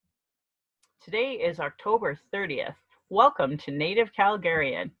Today is October 30th. Welcome to Native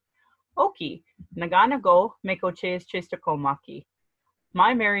Calgarian. Oki, Naganago Mekoches Chestakomaki.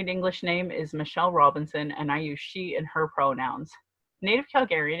 My married English name is Michelle Robinson, and I use she and her pronouns. Native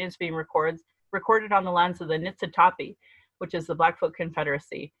Calgarian is being recorded on the lands of the Niitsitapi, which is the Blackfoot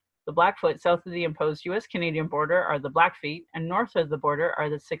Confederacy. The Blackfoot south of the imposed U.S.-Canadian border are the Blackfeet, and north of the border are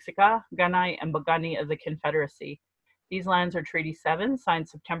the Siksika, Kainai, and Piikani of the Confederacy. These lands are Treaty 7, signed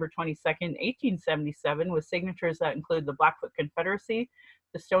September 22, 1877, with signatures that include the Blackfoot Confederacy,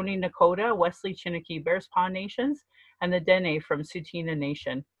 the Stoney Nakoda, Wesley Chiniki Bearspaw Nations, and the Dene from Tsuut'ina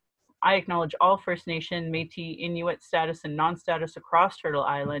Nation. I acknowledge all First Nation, Métis, Inuit status, and non-status across Turtle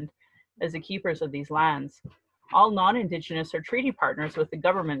Island as the keepers of these lands. All non-Indigenous are treaty partners with the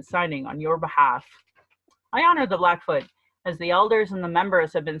government signing on your behalf. I honor the Blackfoot, as the elders and the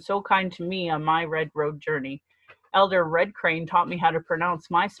members have been so kind to me on my Red Road journey. Elder Red Crane taught me how to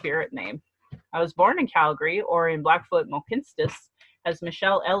pronounce my spirit name. I was born in Calgary, or in Blackfoot Mohkinstsis, as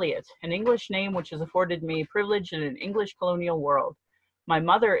Michelle Elliott, an English name which has afforded me privilege in an English colonial world. My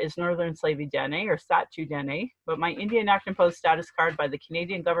mother is Northern Slavey Dene, or Sahtu Dene, but my Indian Act Imposed status card by the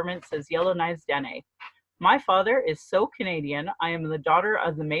Canadian government says Yellowknives Dene. My father is so Canadian, I am the daughter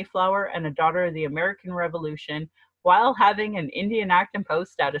of the Mayflower and a daughter of the American Revolution, while having an Indian Act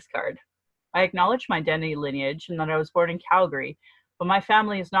Imposed status card. I acknowledge my Dene lineage and that I was born in Calgary, but my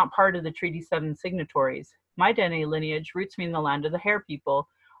family is not part of the Treaty 7 signatories. My Dene lineage roots me in the land of the Hare people,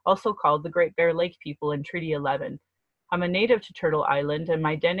 also called the Great Bear Lake people in Treaty 11. I'm a native to Turtle Island, and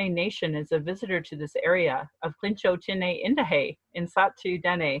my Dene nation is a visitor to this area of Clincho Tine Indahe in Sahtu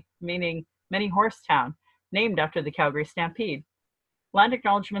Dene, meaning many horse town, named after the Calgary Stampede. Land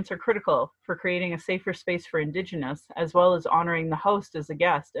acknowledgements are critical for creating a safer space for Indigenous, as well as honoring the host as a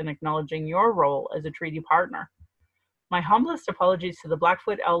guest and acknowledging your role as a treaty partner. My humblest apologies to the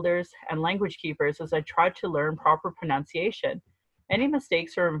Blackfoot elders and language keepers as I tried to learn proper pronunciation. Any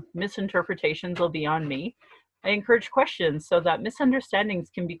mistakes or misinterpretations will be on me. I encourage questions so that misunderstandings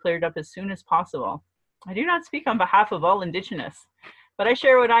can be cleared up as soon as possible. I do not speak on behalf of all Indigenous, but I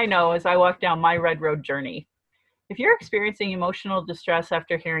share what I know as I walk down my Red Road journey. If you're experiencing emotional distress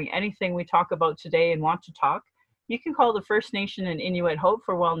after hearing anything we talk about today and want to talk, you can call the First Nation and Inuit Hope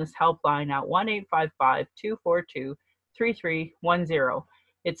for Wellness helpline at 1-855-242-3310.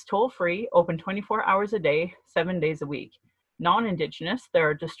 It's toll-free, open 24 hours a day, 7 days a week. Non-Indigenous, there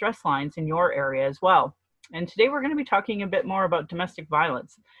are distress lines in your area as well. And today we're going to be talking a bit more about domestic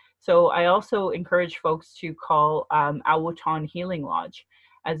violence. So I also encourage folks to call Awuton Healing Lodge,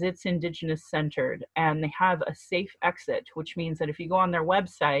 as it's Indigenous centered, and they have a safe exit, which means that if you go on their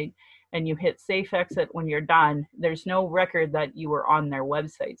website and you hit safe exit when you're done, there's no record that you were on their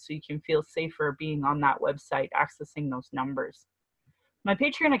website, so you can feel safer being on that website, accessing those numbers. My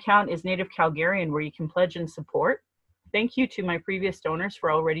Patreon account is Native Calgarian, where you can pledge and support. Thank you to my previous donors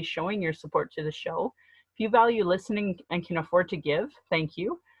for already showing your support to the show. If you value listening and can afford to give, thank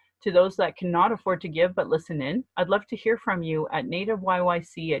you. To those that cannot afford to give but listen in, I'd love to hear from you at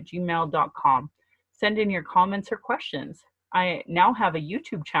nativeyyc@gmail.com. Send in your comments or questions. I now have a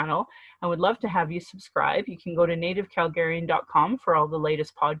YouTube channel and would love to have you subscribe. You can go to nativecalgarian.com for all the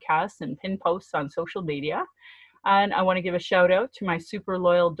latest podcasts and pin posts on social media. And I want to give a shout out to my super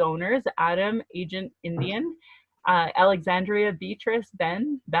loyal donors, Adam, Agent Indian, Alexandria, Beatrice,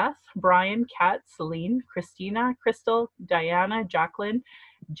 Ben, Beth, Brian, Kat, Celine, Christina, Crystal, Diana, Jacqueline,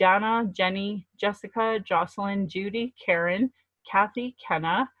 Jana, Jenny, Jessica, Jocelyn, Judy, Karen, Kathy,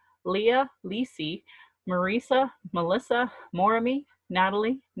 Kenna, Leah, Lisi, Marisa, Melissa, Morami,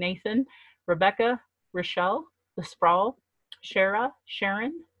 Natalie, Nathan, Rebecca, Rochelle, The Sprawl, Shara,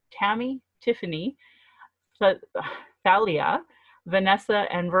 Sharon, Tammy, Tiffany, Thalia, Vanessa,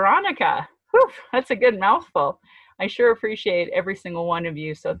 and Veronica. Whew, that's a good mouthful. I sure appreciate every single one of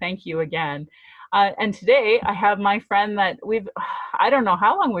you, so thank you again. And today I have my friend that I don't know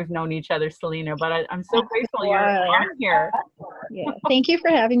how long we've known each other, Selena, but I'm so grateful you're on here. Yeah, thank you for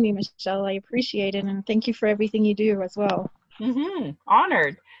having me, Michelle. I appreciate it, and thank you for everything you do as well.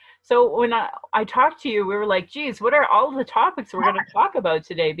 Honored. So when I talked to you, we were like, geez, what are all the topics we're going to talk about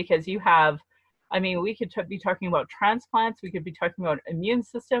today? Because you have, I mean, we could be talking about transplants, we could be talking about immune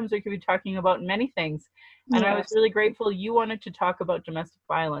systems, we could be talking about many things. And yes. I was really grateful you wanted to talk about domestic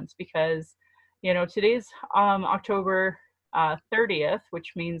violence because, you know, today's October 30th,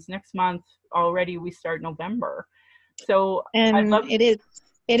 which means next month already we start November. So and it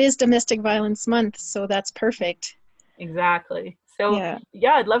is Domestic Violence Month, so that's perfect. Exactly. So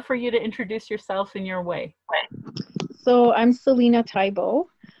yeah, I'd love for you to introduce yourself in your way. So I'm Selena Tybo.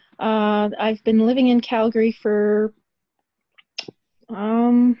 I've been living in Calgary for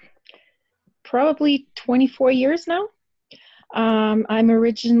probably 24 years now. I'm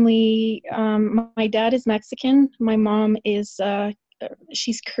originally, my dad is Mexican. My mom is,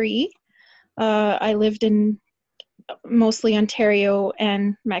 she's Cree. I lived in mostly Ontario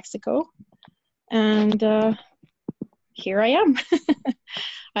and Mexico. And here I am.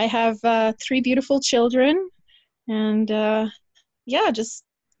 I have 3 beautiful children, and yeah, just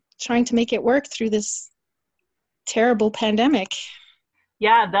trying to make it work through this terrible pandemic.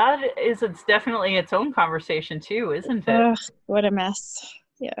 Yeah, it's definitely its own conversation too, isn't it? What a mess.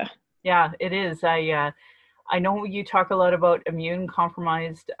 Yeah. Yeah, it is. I know you talk a lot about immune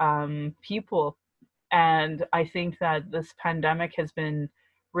compromised people, and I think that this pandemic has been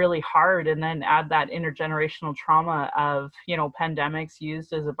really hard. And then add that intergenerational trauma of pandemics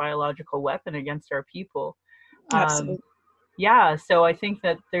used as a biological weapon against our people. Um, Absolutely. yeah, so I think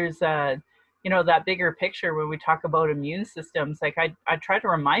that there's that bigger picture when we talk about immune systems. Like I try to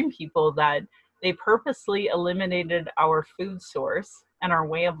remind people that they purposely eliminated our food source and our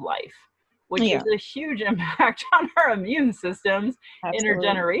way of life, which is Yeah, a huge impact on our immune systems absolutely.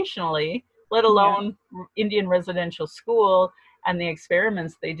 intergenerationally, let Yeah, alone Indian residential school and the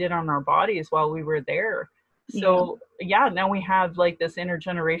experiments they did on our bodies while we were there. yeah, So yeah, now we have like this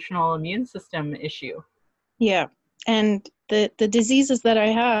intergenerational immune system issue. yeah. And the diseases that I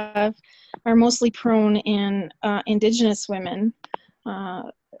have are mostly prone in Indigenous women. Uh,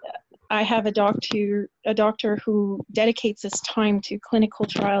 I have a doctor who dedicates his time to clinical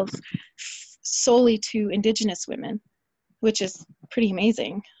trials solely to Indigenous women, which is pretty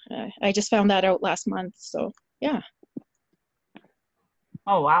amazing. I just found that out last month. So yeah.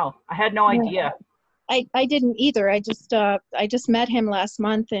 Oh wow, I had no Yeah. idea. I didn't either. I just met him last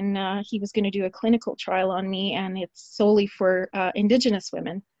month, and he was going to do a clinical trial on me, and it's solely for Indigenous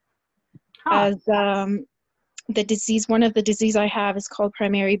women. Huh. As one of the disease I have is called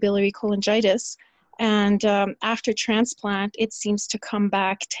primary biliary cholangitis, and after transplant, it seems to come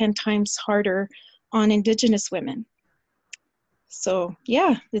back 10 times harder on Indigenous women. So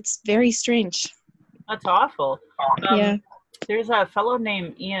yeah, it's very strange. That's awful. Yeah. There's a fellow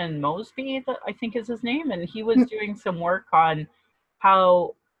named Ian Mosby, that I think is his name, and he was doing some work on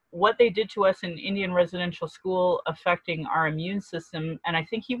how what they did to us in Indian residential school affecting our immune system. And I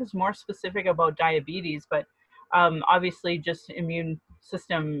think he was more specific about diabetes, but obviously just immune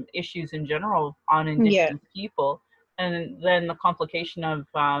system issues in general on Yeah. Indigenous people. And then the complication of,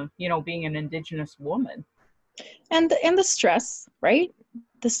 being an Indigenous woman. And the stress, right?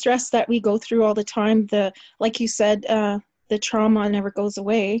 The stress that we go through all the time, like you said, the trauma never goes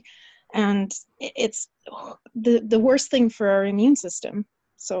away, and it's the worst thing for our immune system.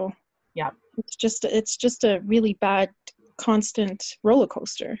 So Yeah. it's just a really bad constant roller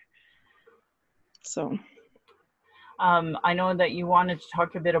coaster. So I know that you wanted to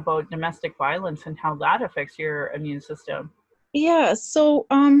talk a bit about domestic violence and how that affects your immune system. yeah, so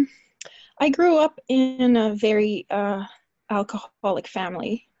I grew up in a very alcoholic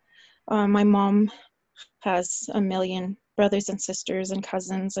family. My mom has a million brothers and sisters and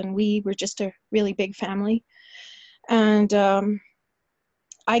cousins, and we were just a really big family. And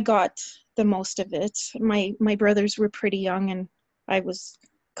I got the most of it. My brothers were pretty young, and I was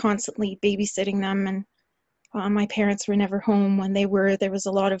constantly babysitting them, and my parents were never home. When they were, there was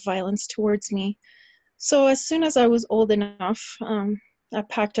a lot of violence towards me. So as soon as I was old enough, I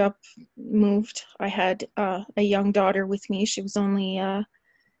packed up, moved. I had a young daughter with me. She was only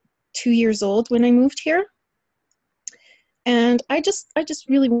 2 years old when I moved here. And I just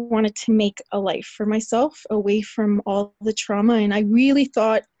really wanted to make a life for myself away from all the trauma. And I really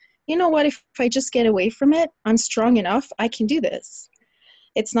thought, you know what, if I just get away from it, I'm strong enough, I can do this.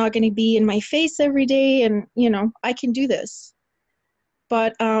 It's not going to be in my face every day, and I can do this.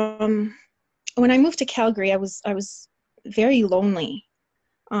 But when I moved to Calgary, I was very lonely.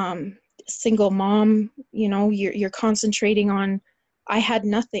 um, Single mom, you're concentrating on, I had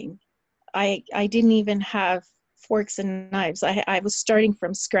nothing. I didn't even have forks and knives. I was starting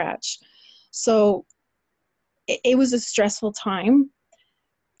from scratch. So it was a stressful time,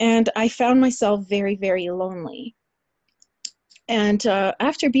 and I found myself very, very lonely. And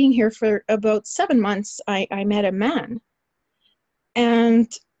after being here for about 7 months, I met a man,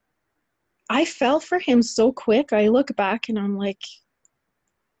 and I fell for him so quick. I look back and I'm like,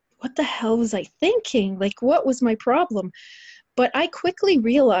 what the hell was I thinking? Like, what was my problem? But I quickly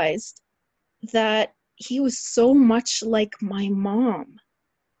realized that he was so much like my mom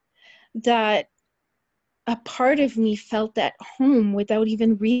that a part of me felt at home without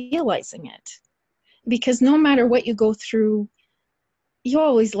even realizing it. Because no matter what you go through, you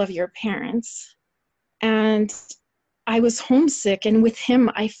always love your parents. And I was homesick, and with him,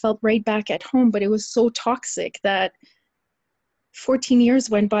 I felt right back at home, but it was so toxic that 14 years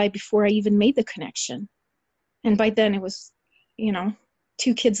went by before I even made the connection. And by then it was, you know,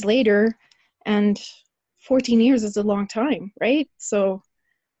 2 kids later, and 14 years is a long time, right? So,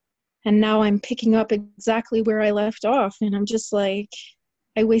 and now I'm picking up exactly where I left off, and I'm just like,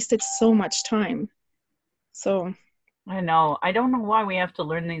 I wasted so much time. So, I know. I don't know why we have to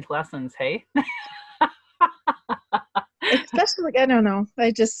learn these lessons, hey? especially, I don't know.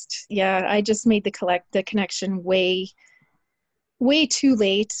 I just made the connection way too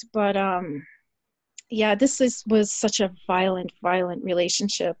late. But yeah, was such a violent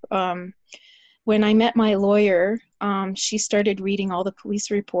relationship. When I met my lawyer, she started reading all the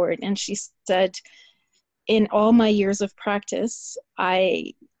police report, and she said, in all my years of practice,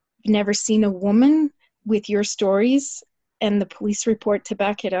 I've never seen a woman with your stories and the police report to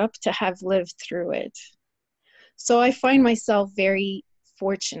back it up to have lived through it. So I find myself very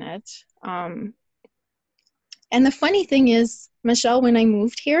fortunate. And the funny thing is, Michelle, when I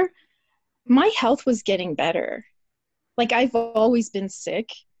moved here, my health was getting better. Like, I've always been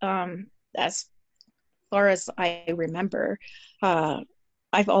sick, as far as I remember.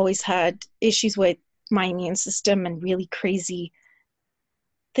 I've always had issues with my immune system and really crazy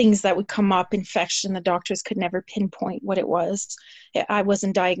things that would come up, infection. The doctors could never pinpoint what it was. I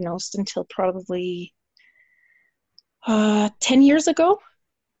wasn't diagnosed until probably 10 years ago.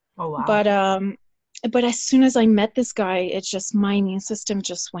 Oh, wow. But as soon as I met this guy, my immune system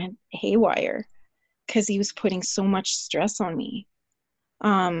just went haywire because he was putting so much stress on me.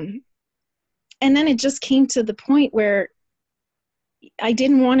 And then it just came to the point where I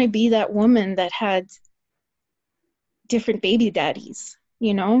didn't want to be that woman that had different baby daddies,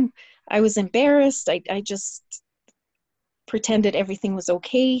 you know? I was embarrassed. I just pretended everything was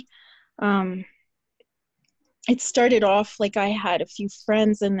okay. It started off like I had a few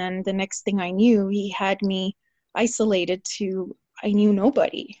friends, and then the next thing I knew, he had me isolated to, I knew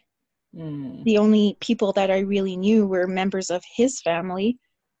nobody. The only people that I really knew were members of his family.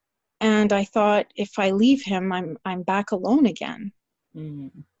 And I thought, if I leave him, I'm back alone again.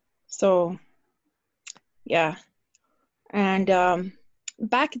 So, yeah. And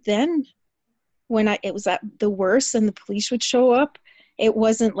back then, when it was at the worst and the police would show up, it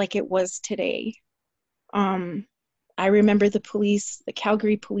wasn't like it was today. I remember the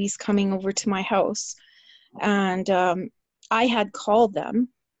Calgary police coming over to my house, and I had called them,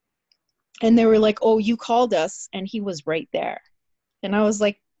 and they were like, "Oh, you called us," and he was right there. And I was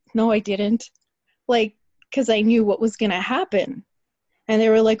like, "No, I didn't." Like, because I knew what was going to happen. And they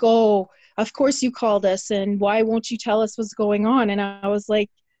were like, "Oh, of course you called us, and why won't you tell us what's going on?" And I was like,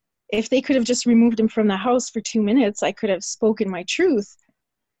 if they could have just removed him from the house for 2 minutes, I could have spoken my truth.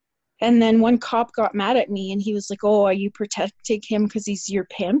 And then one cop got mad at me, and he was like, "Oh, are you protecting him because he's your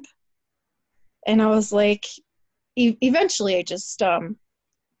pimp?" And I was like, eventually I just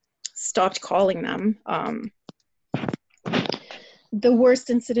stopped calling them. The worst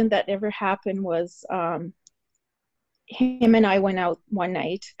incident that ever happened was him and I went out one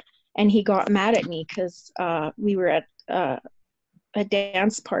night, and he got mad at me because we were at a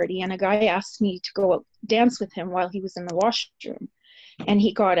dance party, and a guy asked me to go dance with him while he was in the washroom. And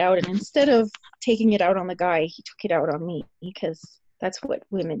he got out, and instead of taking it out on the guy, he took it out on me, because that's what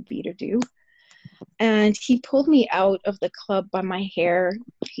women beater do. And he pulled me out of the club by my hair.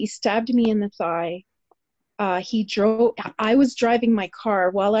 He stabbed me in the thigh. I was driving my car.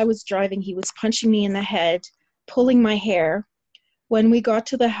 While I was driving, he was punching me in the head, pulling my hair. When we got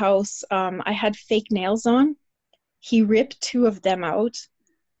to the house, I had fake nails on. He ripped 2 of them out,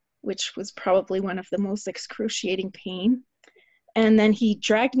 which was probably one of the most excruciating pain. And then he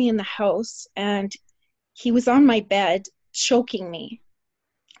dragged me in the house, and he was on my bed choking me,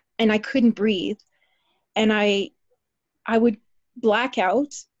 and I couldn't breathe. And I would black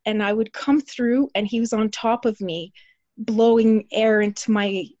out, and I would come through, and he was on top of me, blowing air into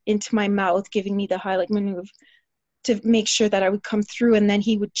my mouth, giving me the Heimlich maneuver to make sure that I would come through. And then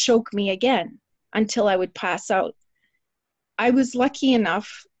he would choke me again until I would pass out. I was lucky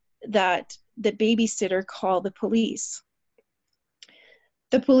enough that the babysitter called the police.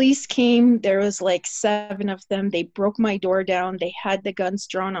 The police came. There was like 7 of them. They broke my door down. They had the guns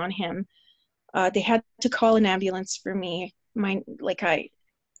drawn on him. They had to call an ambulance for me. My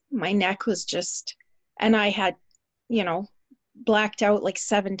neck was just, and I had, blacked out like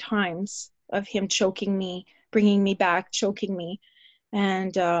 7 times of him choking me, bringing me back, choking me.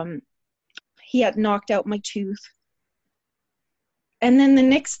 And he had knocked out my tooth. And then the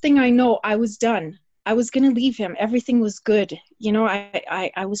next thing I know, I was done. I was going to leave him. Everything was good.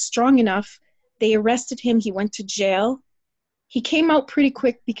 I was strong enough They arrested him. He went to jail. He came out pretty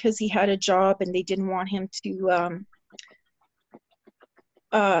quick because he had a job and they didn't want him to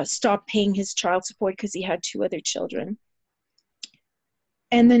stop paying his child support because he had 2 other children.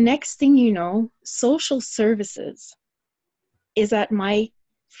 And the next thing you know, social services is at my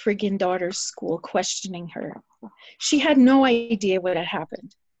friggin' daughter's school questioning her. She had no idea what had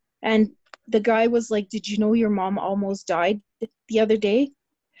happened. And the guy was like, did you know your mom almost died the other day?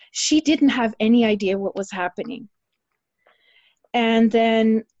 She didn't have any idea what was happening. And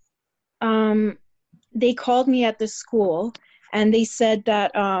then they called me at the school and they said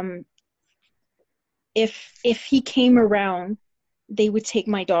that if he came around, they would take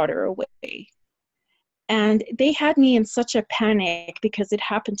my daughter away. And they had me in such a panic because it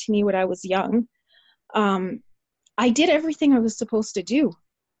happened to me when I was young. I did everything I was supposed to do.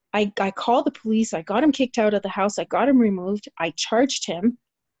 I called the police. I got him kicked out of the house. I got him removed. I charged him.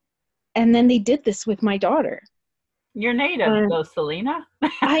 And then they did this with my daughter. You're native, though, Selena.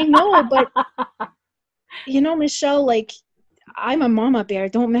 I know, but, Michelle, like, I'm a mama bear.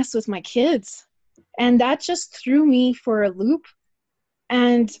 Don't mess with my kids. And that just threw me for a loop.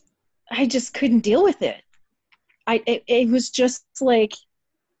 And I just couldn't deal with it. It was just like,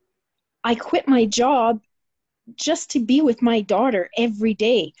 I quit my job just to be with my daughter every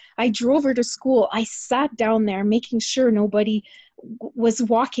day. I drove her to school. I sat down there making sure nobody was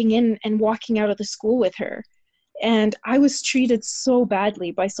walking in and walking out of the school with her. And I was treated so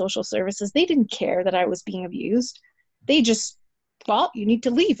badly by social services. They didn't care that I was being abused. They just thought, you need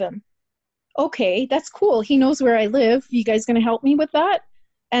to leave him. Okay, that's cool. He knows where I live. You guys going to help me with that?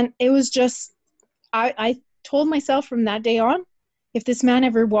 And it was just, I told myself from that day on, if this man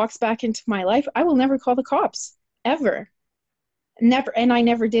ever walks back into my life, I will never call the cops, ever. Never. And I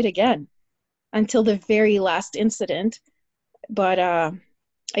never did again until the very last incident. But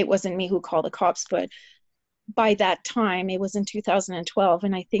it wasn't me who called the cops. But by that time, it was in 2012.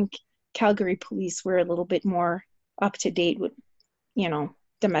 And I think Calgary police were a little bit more up to date with,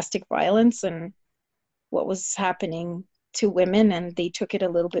 domestic violence and what was happening to women. And they took it a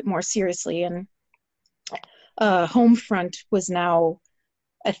little bit more seriously. And Homefront was now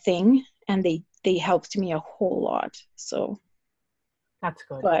a thing, and they helped me a whole lot. So that's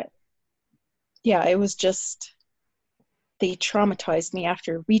good. But yeah, it was just, they traumatized me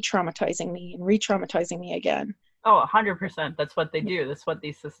after re-traumatizing me and re-traumatizing me again. Oh, 100%. That's what they do. That's what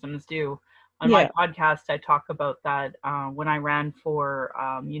these systems do. On my podcast, I talk about that when I ran for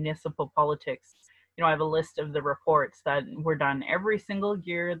municipal politics. I have a list of the reports that were done every single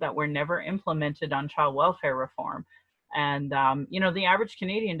year that were never implemented on child welfare reform. And, the average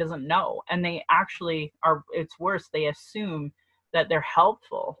Canadian doesn't know. And they actually are, it's worse, they assume that they're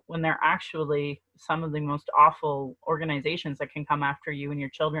helpful when they're actually some of the most awful organizations that can come after you and your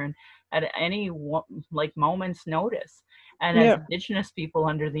children at any moment's notice. And as Indigenous people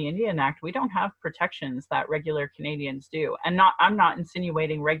under the Indian Act, we don't have protections that regular Canadians do. And I'm not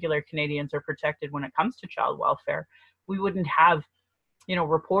insinuating regular Canadians are protected when it comes to child welfare. We wouldn't have,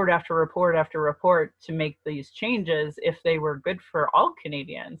 report after report after report to make these changes if they were good for all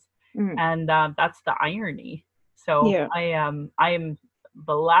Canadians. And that's the irony. So I am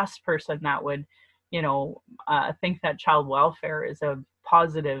the last person that would, think that child welfare is a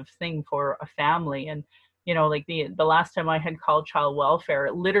positive thing for a family. And the last time I had called child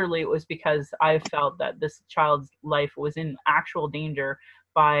welfare, literally it was because I felt that this child's life was in actual danger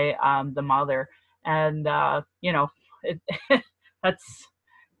by the mother. And that's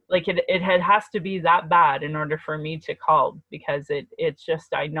like, it has to be that bad in order for me to call, because it's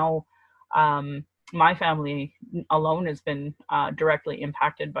just, I know my family alone has been directly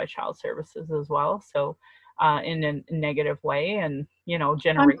impacted by child services as well. So in a negative way, and,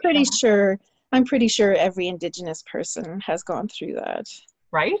 I'm pretty sure every Indigenous person has gone through that.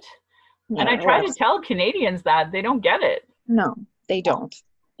 Right? Yeah, and I try to tell Canadians that they don't get it. No, they don't.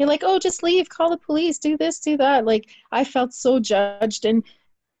 They're like, oh, just leave, call the police, do this, do that. Like, I felt so judged. And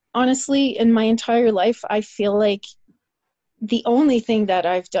honestly, in my entire life, I feel like the only thing that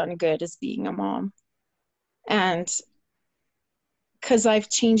I've done good is being a mom. And because I've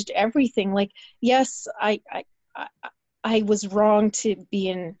changed everything. Like, yes, I was wrong to be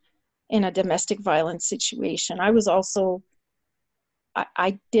in a domestic violence situation. I was also,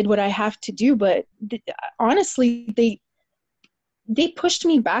 I did what I have to do, but honestly, they pushed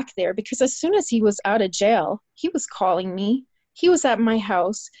me back there, because as soon as he was out of jail, he was calling me. He was at my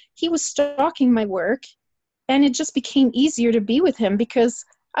house. He was stalking my work. And it just became easier to be with him, because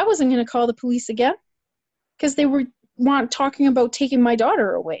I wasn't going to call the police again, because they were talking about taking my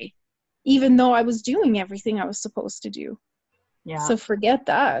daughter away, even though I was doing everything I was supposed to do. Yeah. So forget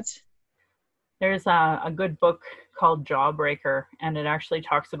that. There's a good book called Jawbreaker, and it actually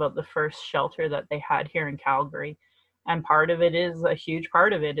talks about the first shelter that they had here in Calgary. And a huge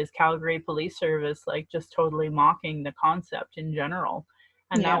part of it is Calgary Police Service, like just totally mocking the concept in general.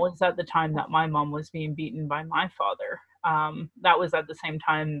 And that Yeah. was at the time that my mom was being beaten by my father. That was at the same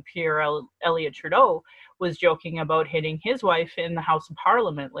time Elliott Trudeau was joking about hitting his wife in the House of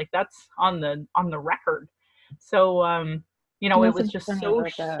Parliament. Like that's on the record. So it was Nothing just funny so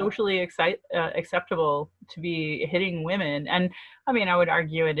about that. socially acceptable to be hitting women. And I mean, I would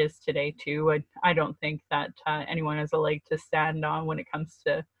argue it is today too. I don't think that anyone has a leg to stand on when it comes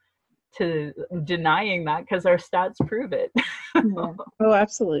to denying that, because our stats prove it. Yeah. Oh,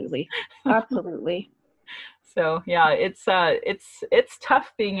 absolutely. Absolutely. So yeah, it's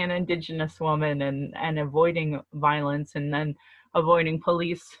tough being an Indigenous woman and avoiding violence, and then avoiding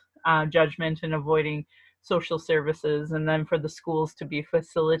police judgment, and avoiding social services, and then for the schools to be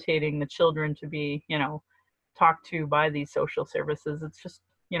facilitating the children to be talked to by these social services. It's just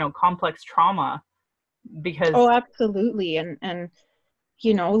complex trauma because Oh, absolutely. And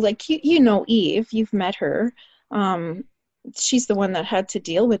like Eve, you've met her. Um, she's the one that had to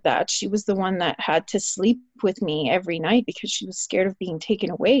deal with that. She was the one that had to sleep with me every night because she was scared of being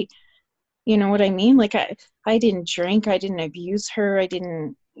taken away. You know what I mean? Like I didn't drink, I didn't abuse her, I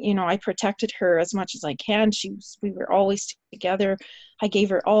didn't, I protected her as much as I can. We were always together. I gave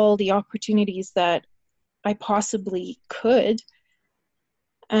her all the opportunities that I possibly could.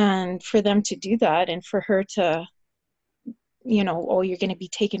 And for them to do that, and for her to, oh, you're going to be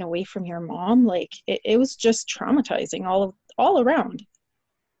taken away from your mom, like it was just traumatizing all around.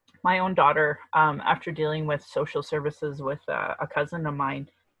 my own daughter, after dealing with social services with a cousin of mine,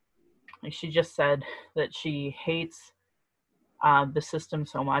 she just said that she hates the system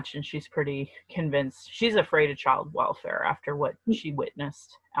so much, and she's pretty convinced. She's afraid of child welfare after what she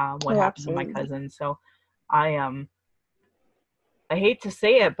witnessed, what Oh, happened to my absolutely. cousin. So I I hate to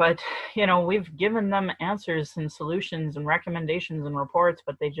say it, but we've given them answers and solutions and recommendations and reports,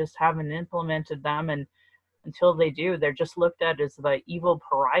 but they just haven't implemented them. And until they do, they're just looked at as the evil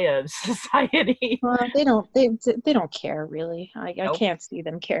pariah of society. They don't care really. I Nope. can't see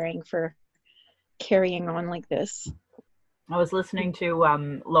them carrying on like this. I was listening to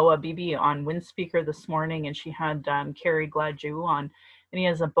Loa Bibi on Windspeaker this morning, and she had Carrie Gladue on, and he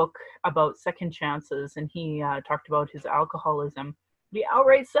has a book about second chances, and he talked about his alcoholism. He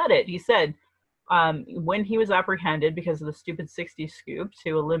outright said it. He said when he was apprehended because of the stupid 60s scoop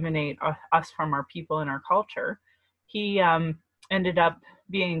to eliminate us from our people and our culture, he ended up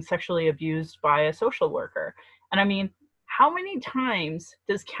being sexually abused by a social worker. And I mean, how many times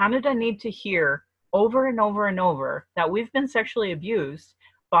does Canada need to hear over and over and over that we've been sexually abused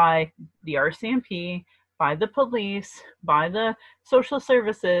by the RCMP, by the police, by the social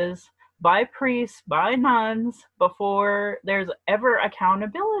services, by priests, by nuns, before there's ever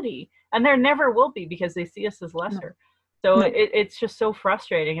accountability? And there never will be, because they see us as No, lesser. So no. it's just so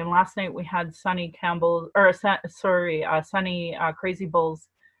frustrating. And last night we had Sonny Campbell, or Sonny Crazy Bulls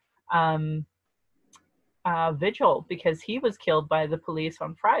um, vigil, because he was killed by the police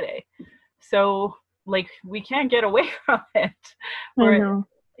on Friday. So like we can't get away from it. I We're know.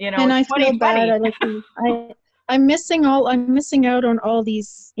 And it's I feel bad. 2020. I'm missing out on all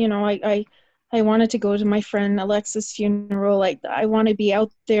these, I wanted to go to my friend Alexa's funeral. Like I want to be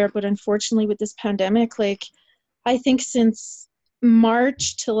out there, but unfortunately with this pandemic, like I think since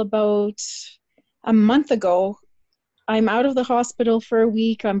March till about a month ago, I'm out of the hospital for a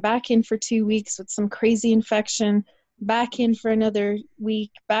week. I'm back in for 2 weeks with some crazy infection, back in for another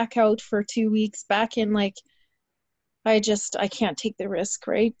week, back out for 2 weeks, back in. Like I can't take the risk,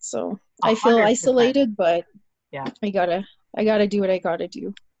 right? So A I feel hundred percent. isolated, but Yeah. I gotta do what I gotta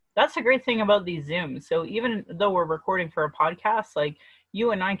do. That's the great thing about these Zooms. So even though we're recording for a podcast, like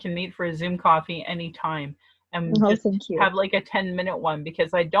you and I can meet for a Zoom coffee anytime and Oh, just thank you. have like a 10-minute one,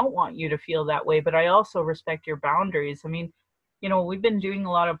 because I don't want you to feel that way, but I also respect your boundaries. I mean, we've been doing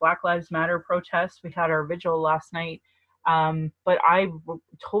a lot of Black Lives Matter protests. We had our vigil last night. But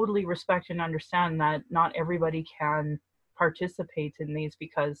totally respect and understand that not everybody can participate in these,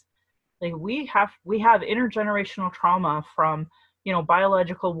 because like we have intergenerational trauma from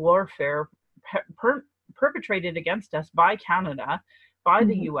biological warfare perpetrated against us by Canada, by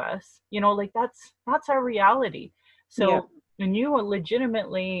the Hmm. US. Like that's our reality. Yeah. So when you are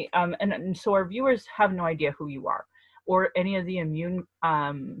legitimately and so our viewers have no idea who you are or any of the immune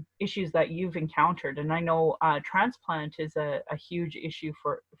issues that you've encountered. And I know transplant is a huge issue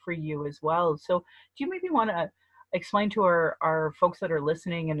for you as well. So do you maybe want to explain to our folks that are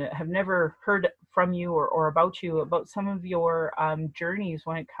listening and have never heard from you or about you, about some of your journeys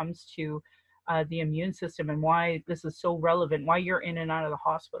when it comes to the immune system and why this is so relevant, why you're in and out of the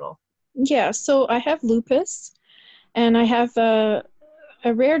hospital. Yeah, so I have lupus, and I have a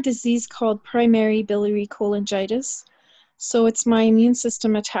rare disease called primary biliary cholangitis. So it's my immune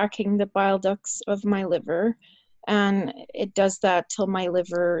system attacking the bile ducts of my liver. And it does that till my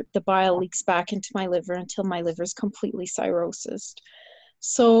liver, the bile leaks back into my liver until my liver is completely cirrhosis.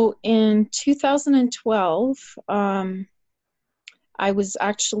 So in 2012, I was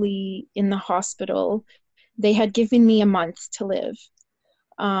actually in the hospital. They had given me a month to live.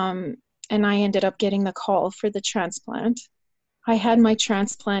 And I ended up getting the call for the transplant. I had my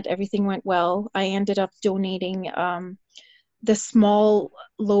transplant, everything went well. I ended up donating the small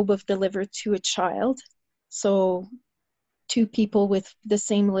lobe of the liver to a child. So 2 people with the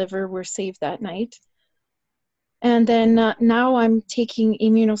same liver were saved that night. And then now I'm taking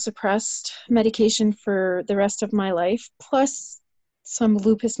immunosuppressed medication for the rest of my life, plus some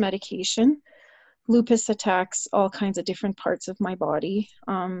lupus medication. Lupus attacks all kinds of different parts of my body.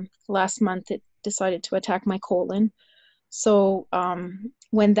 Last month, it decided to attack my colon. So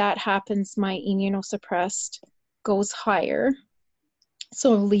when that happens, my immunosuppressed goes higher,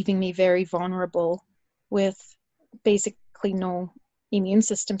 so leaving me very vulnerable with basically no immune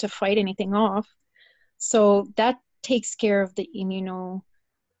system to fight anything off. So that takes care of the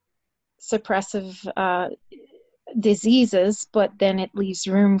immunosuppressive diseases, but then it leaves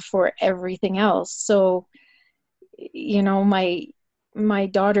room for everything else. So, you know, my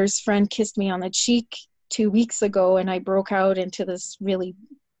daughter's friend kissed me on the cheek 2 weeks ago, and I broke out into this really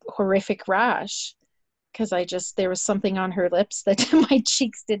horrific rash because there was something on her lips that my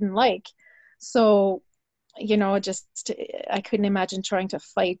cheeks didn't like. So, you know, I couldn't imagine trying to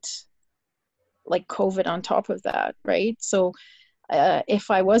fight like COVID on top of that, right? So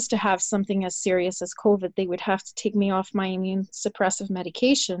if I was to have something as serious as COVID, they would have to take me off my immune suppressive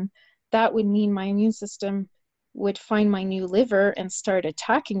medication. That would mean my immune system would find my new liver and start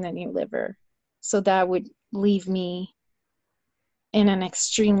attacking the new liver. So that would leave me in an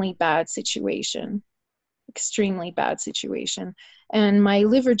extremely bad situation. And my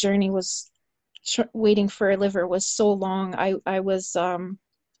liver journey was waiting for a liver was so long. I was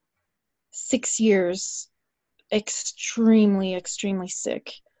 6 years extremely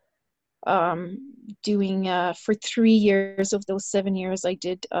sick, doing for 3 years of those 7 years I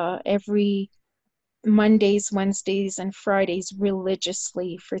did every Mondays, Wednesdays, and Fridays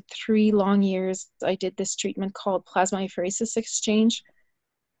religiously. For 3 long years I did this treatment called plasmapheresis exchange.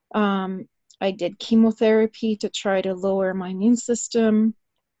 I did chemotherapy to try to lower my immune system.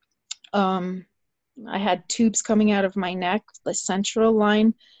 I had tubes coming out of my neck, the central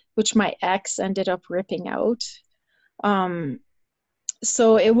line, which my ex ended up ripping out.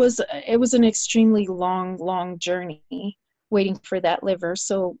 So it was an extremely long journey waiting for that liver.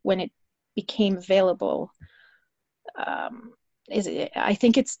 So when it became available, I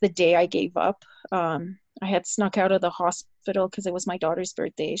think it's the day I gave up. I had snuck out of the hospital because it was my daughter's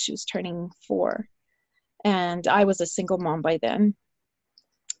birthday. She was turning 4. And I was a single mom by then.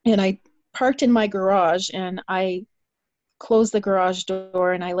 And I parked in my garage and I closed the garage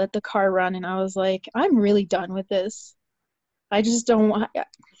door and I let the car run, and I was like, I'm really done with this. I just don't want,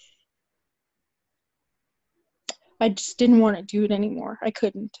 I just didn't want to do it anymore. I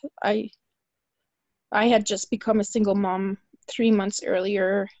couldn't. I had just become a single mom 3 months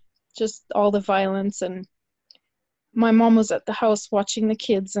earlier, just all the violence, and my mom was at the house watching the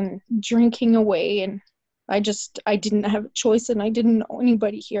kids and drinking away, and I didn't have a choice, and I didn't know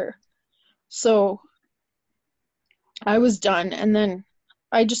anybody here. So I was done. And then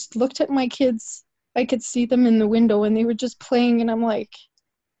I just looked at my kids. I could see them in the window and they were just playing, and I'm like,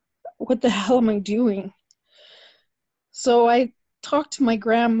 what the hell am I doing? So I talked to my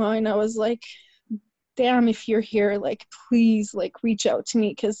grandma and I was like, damn, if you're here, like, please, like, reach out to me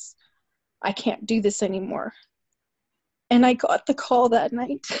because I can't do this anymore. And I got the call that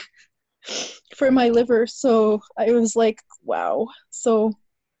night for my liver. So I was like, wow. So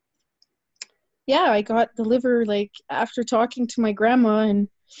yeah, I got the liver like after talking to my grandma, and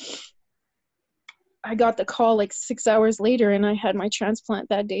I got the call like 6 hours later, and I had my transplant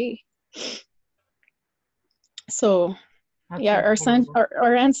that day. So That's yeah,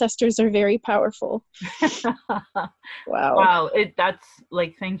 our ancestors are very powerful. Wow. Wow. That's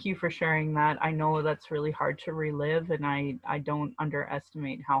like, thank you for sharing that. I know that's really hard to relive, and I don't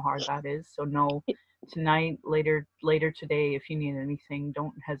underestimate how hard that is. So no, tonight, later today, if you need anything,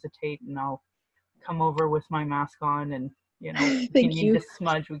 don't hesitate, and I'll come over with my mask on and You know, if you Thank need you. to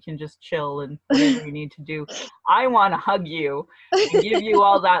smudge, we can just chill and whatever you need to do. I want to hug you and give you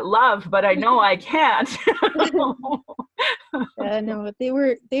all that love, but I know I can't. Yeah, no, they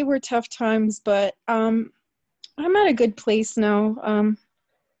were tough times, but I'm at a good place now.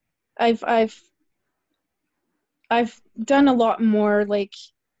 I've I've I've done a lot more, like,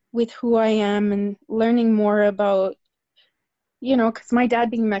 with who I am and learning more about, because my dad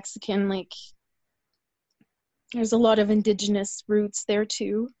being Mexican, like, there's a lot of indigenous roots there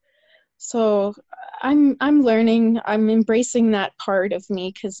too. So I'm learning, I'm embracing that part of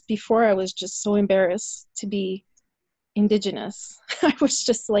me, because before I was just so embarrassed to be indigenous. I was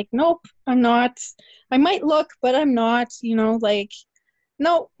just like, nope, I'm not. I might look, but I'm not, like,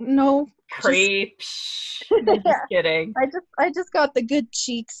 no, just Creep. I'm just kidding. I just got the good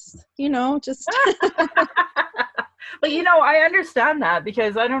cheeks, just But I understand that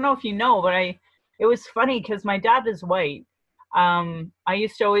because I don't know if you know, but it was funny because my dad is white. I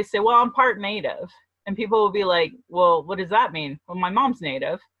used to always say, well, I'm part native. And people would be like, well, what does that mean? Well, my mom's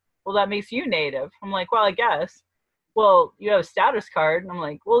native. Well, that makes you native. I'm like, well, I guess. Well, you have a status card. And I'm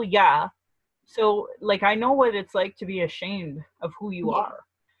like, well, yeah. So, like, I know what it's like to be ashamed of who you yeah, are.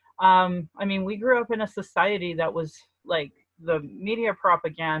 I mean, we grew up in a society that was like the media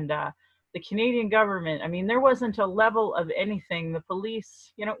propaganda, the Canadian government. I mean, there wasn't a level of anything. The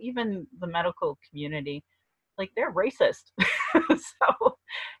police, even the medical community, like they're racist. So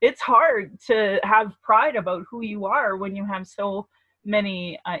it's hard to have pride about who you are when you have so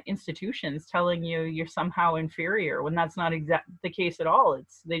many institutions telling you you're somehow inferior when that's not the case at all.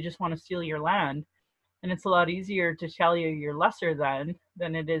 It's they just want to steal your land, and it's a lot easier to tell you you're lesser than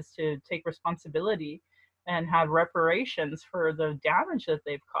it is to take responsibility and have reparations for the damage that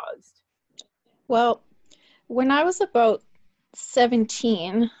they've caused. well, when I was about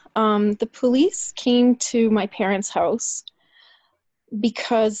 17, the police came to my parents' house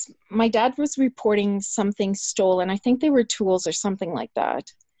because my dad was reporting something stolen. I think they were tools or something like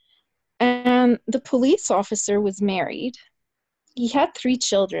that. And the police officer was married. He had 3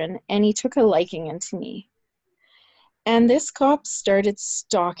 children, and he took a liking into me. And this cop started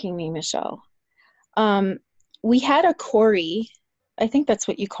stalking me, Michelle. Um, we had a quarry, I think that's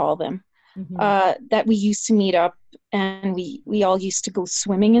what you call them, Mm-hmm. that we used to meet up, and we all used to go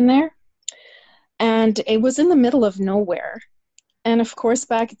swimming in there. And it was in the middle of nowhere. And of course,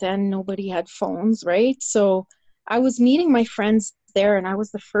 back then, nobody had phones, right? So I was meeting my friends there, and I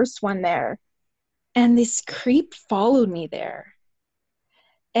was the first one there. And this creep followed me there.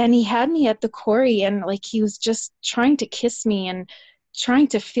 And he had me at the quarry, and like he was just trying to kiss me and trying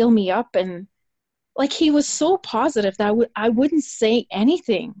to fill me up. And like he was so positive that I wouldn't say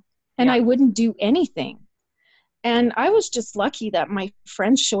anything and Yeah. I wouldn't do anything. And I was just lucky that my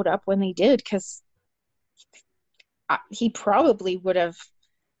friends showed up when they did, because he probably would have,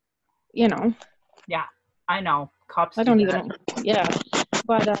 you know, Yeah. I know. Cops I do don't even that. know. Yeah.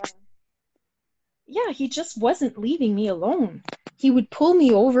 But yeah, he just wasn't leaving me alone. He would pull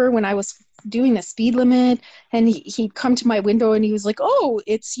me over when I was doing the speed limit, and he'd come to my window and he was like, "Oh,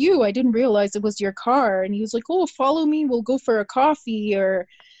 it's you. I didn't realize it was your car." And he was like, "Oh, follow me. We'll go for a coffee." Or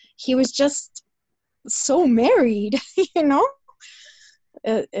he was just so married, you know?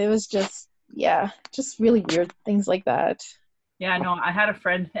 It was just, yeah, just really weird things like that. Yeah, no, I had a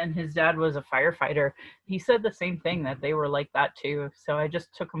friend and his dad was a firefighter. He said the same thing that they were like that too. So I just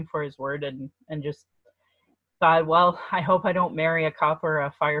took him for his word and just thought, well, I hope I don't marry a cop or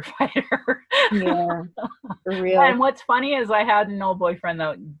a firefighter. Yeah, for And real. what's funny is I had an old boyfriend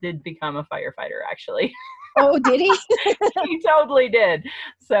that did become a firefighter actually. Oh, did he? He totally did.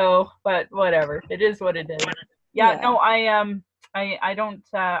 So, but whatever. It is what it is. Yeah, Yeah. no, I don't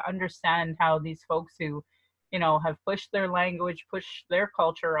understand how these folks who, have pushed their language, pushed their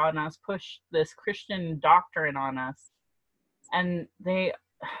culture on us, pushed this Christian doctrine on us, and they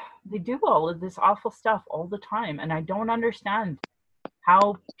do all of this awful stuff all the time, and I don't understand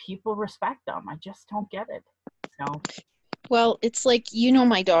how people respect them. I just don't get it. So, Well, it's like,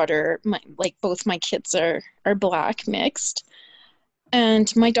 my daughter, like both my kids are black mixed.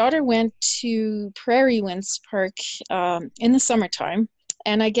 And my daughter went to Prairie Winds Park in the summertime,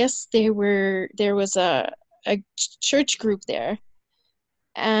 and I guess there was a church group there,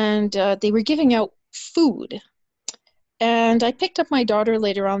 and they were giving out food. And I picked up my daughter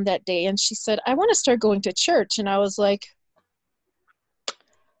later on that day, and she said, "I want to start going to church." And I was like,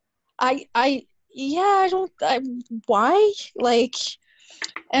 yeah, why? Like,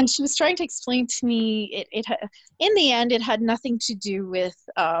 and she was trying to explain to me in the end, it had nothing to do with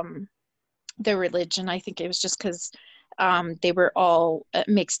the religion. I think it was just because They were all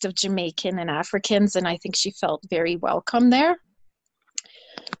mixed of Jamaican and Africans, and I think she felt very welcome there.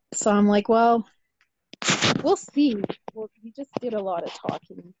 So I'm like, well, we'll see. Well, we just did a lot of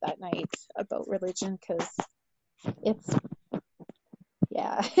talking that night about religion because it's,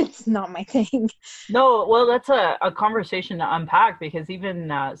 yeah, it's not my thing. No, well, that's a conversation to unpack because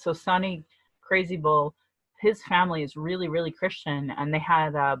even so, Sonny Crazy Bull, his family is really, really Christian, and they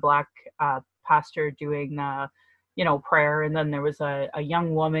had a black pastor doing, prayer, and then there was a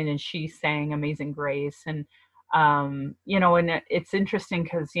young woman, and she sang Amazing Grace, and it's interesting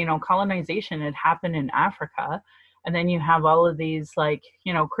because colonization had happened in Africa, and then you have all of these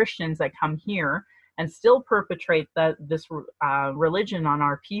Christians that come here and still perpetrate this religion on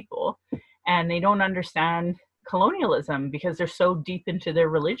our people, and they don't understand colonialism because they're so deep into their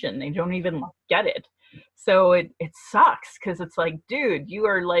religion. They don't even get it. So it sucks because it's like, dude, you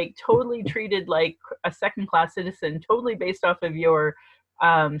are like totally treated like a second class citizen, totally based off of your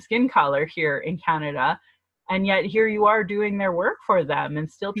skin color here in Canada. And yet here you are doing their work for them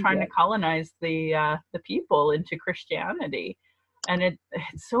and still trying to colonize the people into Christianity. And it's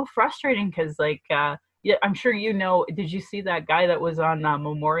so frustrating because yeah, I'm sure did you see that guy that was on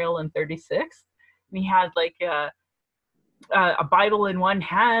Memorial in 36? And he had like a Bible in one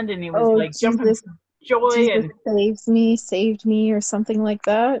hand, and he was jumping for joy, Jesus and saved me, or something like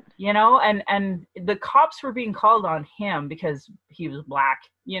that. And the cops were being called on him because he was black,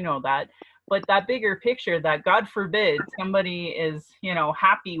 that. But that bigger picture, that God forbid somebody is,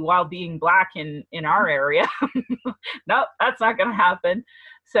 happy while being black in our area. No, that's not going to happen.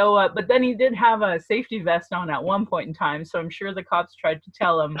 So, but then he did have a safety vest on at one point in time. So I'm sure the cops tried to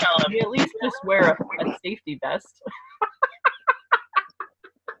tell him, you at least just wear a safety vest.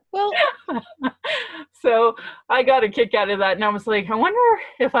 Well, so I got a kick out of that. And I was like, I wonder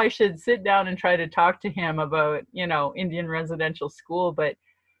if I should sit down and try to talk to him about, Indian residential school. But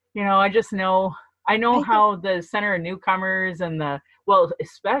I just know, how the Center of Newcomers and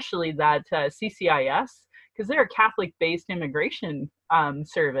especially that CCIS, because they're a Catholic-based immigration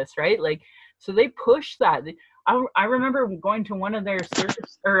service, right? Like, so they push that. I remember going to one of their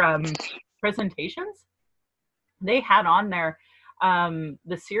service or presentations. They had on there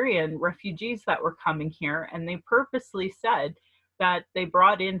the Syrian refugees that were coming here, and they purposely said that they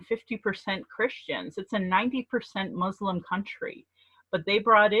brought in 50% Christians. It's a 90% Muslim country. But they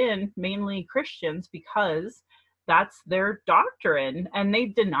brought in mainly Christians because that's their doctrine. And they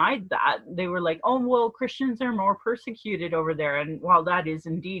denied that. They were like, oh, well, Christians are more persecuted over there. And while that is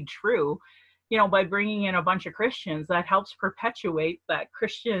indeed true, by bringing in a bunch of Christians, that helps perpetuate that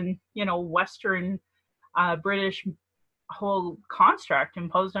Christian, Western British whole construct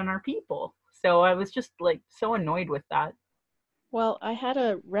imposed on our people. So I was just like so annoyed with that. Well, I had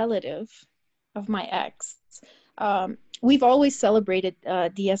a relative of my ex. We've always celebrated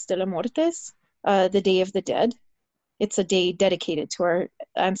Dias de los Muertos, the Day of the Dead. It's a day dedicated to our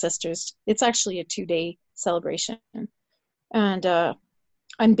ancestors. It's actually a 2-day celebration. And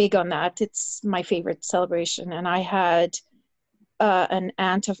I'm big on that. It's my favorite celebration. And I had an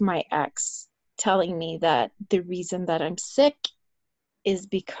aunt of my ex telling me that the reason that I'm sick is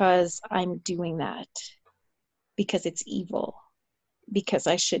because I'm doing that, because it's evil, because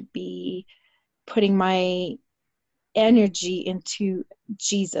I should be putting my energy into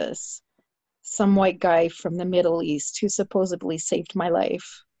Jesus, some white guy from the Middle East who supposedly saved my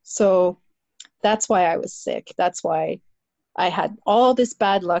life. So that's why I was sick. That's why I had all this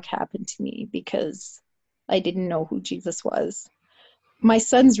bad luck happen to me, because I didn't know who Jesus was. My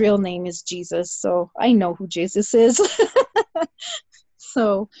son's real name is Jesus, so I know who Jesus is.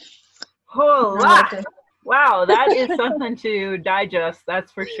 So, wow, that is something to digest,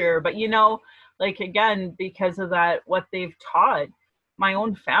 that's for sure. But again, because of that, what they've taught my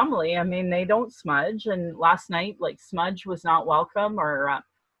own family, I mean, they don't smudge. And last night, smudge was not welcome, or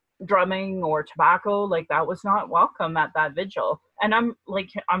drumming or tobacco, that was not welcome at that vigil. And I'm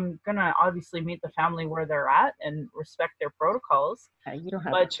gonna obviously meet the family where they're at and respect their protocols. You don't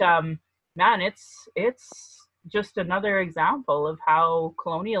have but man, it's just another example of how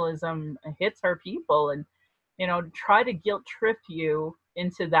colonialism hits our people, and try to guilt trip you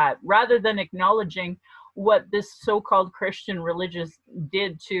into that rather than acknowledging what this so-called Christian religious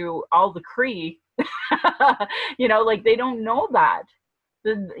did to all the Cree. They don't know that.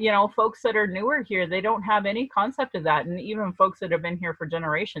 Folks that are newer here, they don't have any concept of that. And even folks that have been here for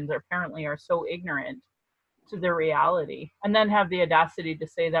generations apparently are so ignorant to the reality, and then have the audacity to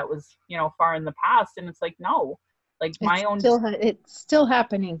say that was, far in the past. And it's like, no, it's still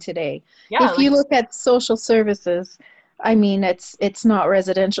happening today. Yeah, if you look at social services, I mean, it's not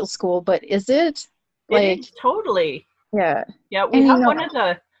residential school, but is it? It is, totally. Yeah. Yeah, we And have one of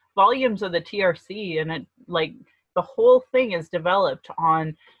the volumes of the TRC, and it like the whole thing is developed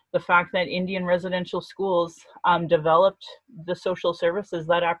on the fact that Indian residential schools developed the social services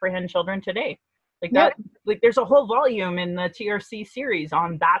that apprehend children today. Like yeah, that, like there's a whole volume in the TRC series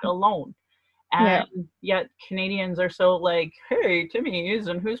on that alone. yeah, And yet Canadians are so like, hey, Timmy's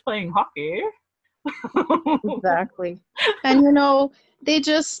and who's playing hockey? exactly. And they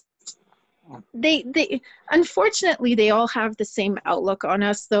just they unfortunately they all have the same outlook on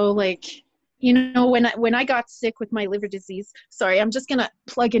us though. Like, when I got sick with my liver disease, sorry, I'm just gonna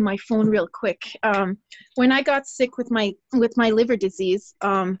plug in my phone real quick. When I got sick with my liver disease,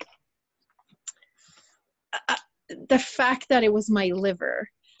 the fact that it was my liver,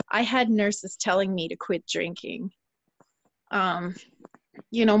 I had nurses telling me to quit drinking. um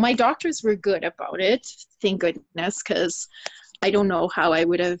my doctors were good about it, thank goodness, because I don't know how I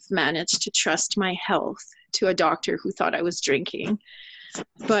would have managed to trust my health to a doctor who thought I was drinking.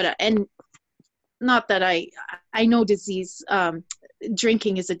 But and not that I know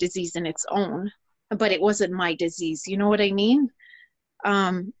drinking is a disease in its own, but it wasn't my disease. You know what I mean?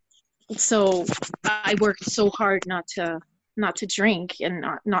 Um, so I worked so hard not to drink and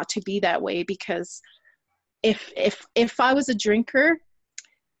not to be that way, because if I was a drinker,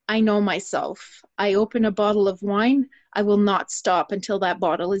 I know myself. I open a bottle of wine, I will not stop until that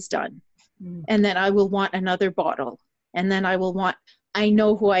bottle is done. Mm. And then I will want another bottle. And then I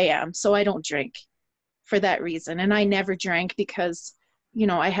know who I am, so I don't drink for that reason. And I never drank because,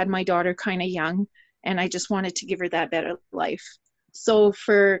 I had my daughter kind of young and I just wanted to give her that better life. So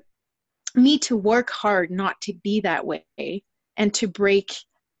for me to work hard not to be that way and to break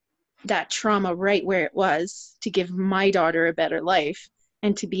that trauma right where it was, to give my daughter a better life,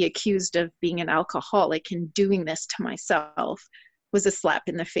 and to be accused of being an alcoholic and doing this to myself was a slap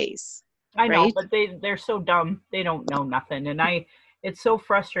in the face, I know, right? but they're so dumb. They don't know nothing. And it's so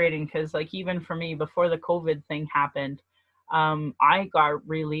frustrating because like even for me before the COVID thing happened, I got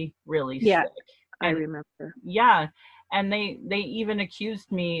really, really Yeah, sick. I And remember. yeah, and they even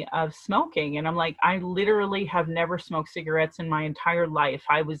accused me of smoking, and I'm like, I literally have never smoked cigarettes in my entire life.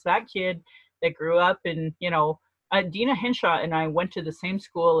 I was that kid that grew up in, Dina Hinshaw and I went to the same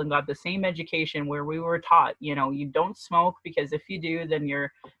school and got the same education where we were taught, you don't smoke because if you do, then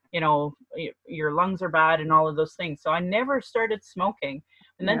your lungs are bad and all of those things. So I never started smoking.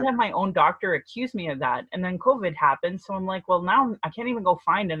 And then Yeah. to have my own doctor accuse me of that. And then COVID happened. So I'm like, well, now I can't even go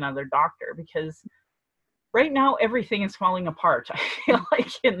find another doctor because right now everything is falling apart. I feel like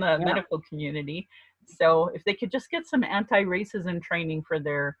in the Yeah. medical community. So if they could just get some anti-racism training for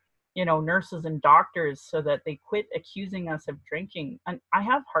their, nurses and doctors so that they quit accusing us of drinking. And I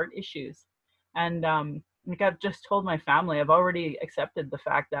have heart issues. And like I've just told my family, I've already accepted the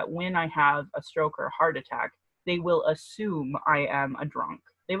fact that when I have a stroke or a heart attack, they will assume I am a drunk.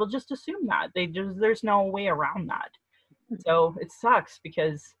 They will just assume that. There's no way around that. So it sucks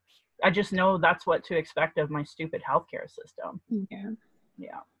because I just know that's what to expect of my stupid healthcare system. Yeah,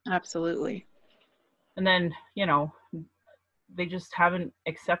 Yeah. absolutely. And then, they just haven't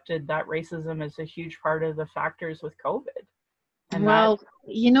accepted that racism is a huge part of the factors with COVID. And that, Well,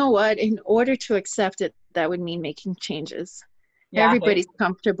 you know what? In order to accept it, that would mean making changes. yeah, hey, Everybody's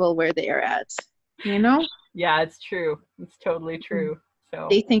comfortable where they are at, you know? yeah, it's true. It's totally true. So,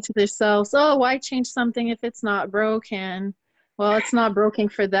 They think to themselves, oh, why change something if it's not broken? Well, it's not broken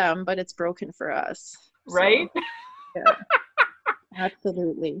for them, but it's broken for us. right? So, yeah,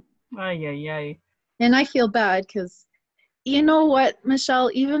 absolutely. Ay, ay, ay. And I feel bad because, you know what, Michelle,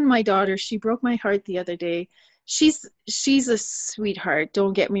 even my daughter, she broke my heart the other day. She's a sweetheart,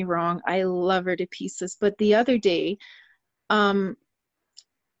 don't get me wrong. I love her to pieces. But the other day, um,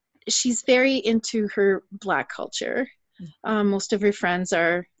 she's very into her Black culture. Most of her friends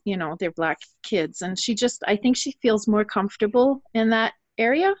are, they're Black kids. And I think she feels more comfortable in that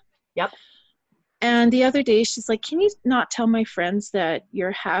area. Yep. And the other day, she's like, can you not tell my friends that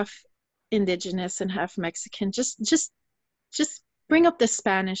you're half Indigenous and half Mexican? Just bring up the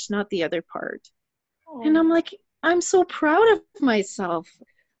Spanish, not the other part. And I'm Oh, like, I'm so proud of myself.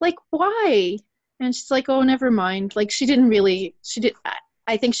 Like, why? And she's like, oh, never mind. Like,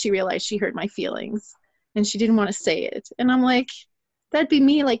 I think she realized she hurt my feelings and she didn't want to say it. And I'm like, that'd be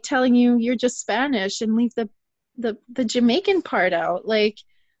me like telling you you're just Spanish and leave the Jamaican part out. Like,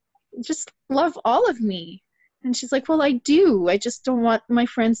 just love all of me. And she's like, well, I do. I just don't want my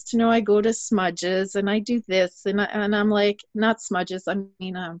friends to know I go to Smudges and I do this. And I'm like, not Smudges. I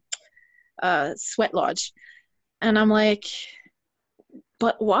mean, Sweat Lodge. And I'm like,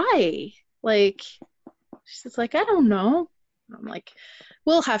 but why? Like, she's like, I don't know. I'm like,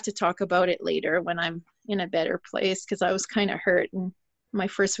 we'll have to talk about it later when I'm in a better place, because I was kind of hurt, and my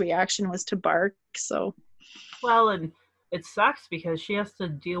first reaction was to bark. So Well, and it sucks because she has to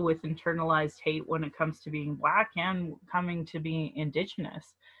deal with internalized hate when it comes to being Black and coming to be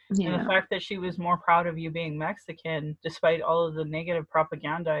Indigenous. And the yeah. fact that she was more proud of you being Mexican, despite all of the negative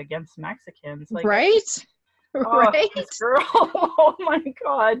propaganda against Mexicans, like, Right. oh, Right. this girl, oh my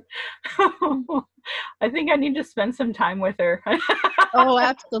God. I think I need to spend some time with her. Oh,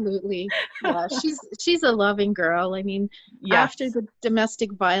 absolutely. Yeah, she's a loving girl. I mean, Yes. after the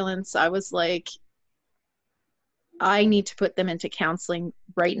domestic violence, I was like, I need to put them into counseling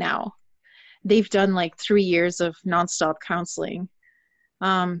right now. They've done like 3 years of nonstop counseling.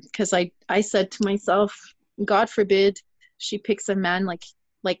 Because I said to myself, God forbid she picks a man like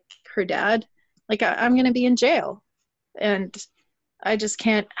her dad, like I'm gonna be in jail, and I just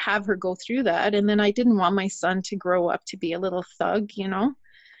can't have her go through that. And then I didn't want my son to grow up to be a little thug, you know.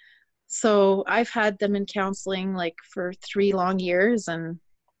 So I've had them in counseling like for 3 long years, and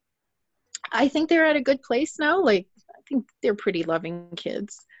I think they're at a good place now. Like, I think they're pretty loving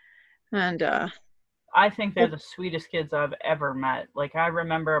kids, and I think they're the sweetest kids I've ever met. Like, I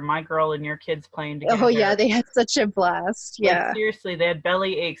remember my girl and your kids playing oh yeah, together. they had such a blast. Like, Yeah. seriously, they had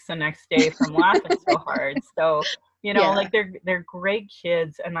belly aches the next day from laughing so hard. So, Yeah. like, they're great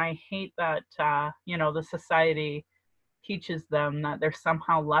kids, and I hate that the society teaches them that they're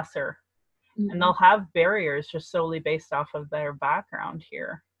somehow lesser, and they'll have barriers just solely based off of their background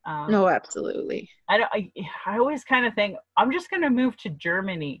here. No, absolutely. I always kind of think I'm just going to move to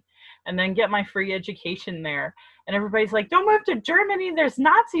Germany and then get my free education there. And everybody's like, don't move to Germany. There's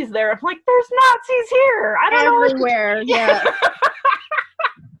Nazis there. I'm like, there's Nazis here. I don't know. Everywhere. Yeah.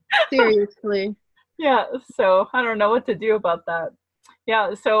 Seriously. Yeah. So I don't know what to do about that.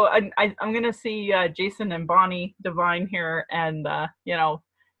 Yeah. So I'm going to see Jason and Bonnie Divine here and,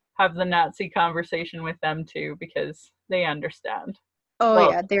 have the Nazi conversation with them too, because they understand. Oh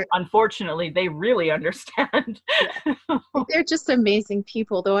Well, yeah, unfortunately, they really understand. they're just amazing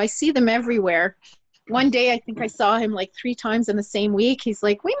people, though. I see them everywhere. One day I think I saw him like 3 times in the same week. He's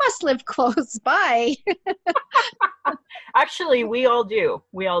like, we must live close by. Actually, we all do.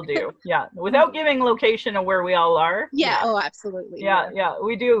 Yeah. Without giving location of where we all are. Yeah. Oh, absolutely. Yeah.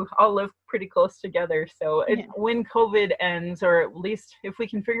 We do all live pretty close together. So when COVID ends, or at least if we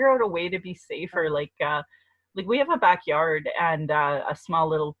can figure out a way to be safer, like we have a backyard and a small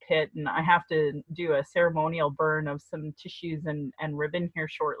little pit, and I have to do a ceremonial burn of some tissues and ribbon here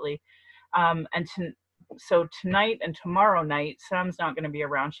shortly. So tonight and tomorrow night, Sam's not going to be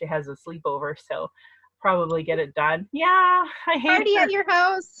around. She has a sleepover, so probably get it done. Yeah, I hate Party her. at your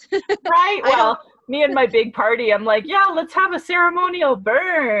house. Right. Well, me and my big party, I'm like, yeah, let's have a ceremonial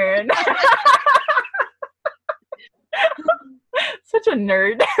burn. Such a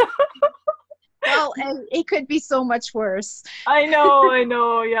nerd. Well, and it could be so much worse. I know.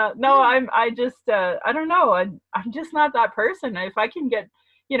 Yeah. No, I don't know. I'm just not that person. If I can get,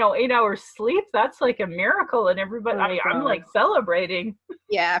 8 hours sleep, that's like a miracle. And everybody, I'm like celebrating.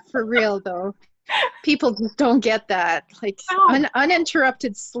 Yeah, for real though. People just don't get that. Like,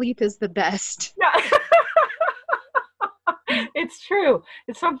 uninterrupted sleep is the best. Yeah. It's true.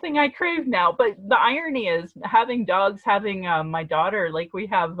 It's something I crave now. But the irony is, having dogs, having my daughter, like we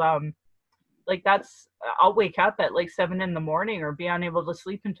have, I'll wake up at like 7 a.m. or be unable to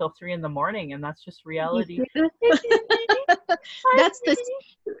sleep until 3 a.m, and that's just reality.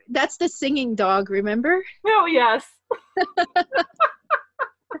 That's the singing dog, remember? Oh, yes.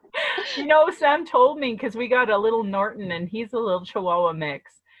 Sam told me, because we got a little Norton and he's a little Chihuahua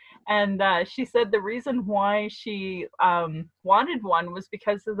mix. And she said the reason why she wanted one was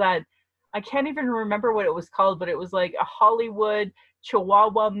because of that. I can't even remember what it was called, but it was like a Hollywood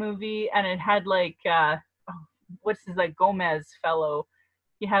Chihuahua movie, and it had like what's his like Gomez fellow.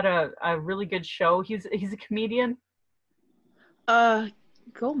 He had a really good show. He's a comedian.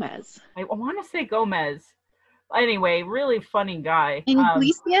 Gomez. I want to say Gomez. Anyway, really funny guy.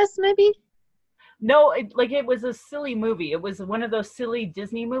 Iglesias, maybe? No, it was a silly movie. It was one of those silly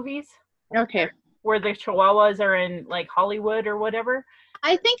Disney movies. Okay. Where the Chihuahuas are in like Hollywood or whatever.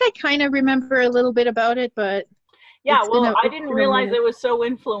 I think I kind of remember a little bit about it, but yeah, well, I didn't realize it was so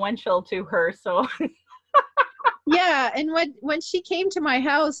influential to her. So yeah, and when she came to my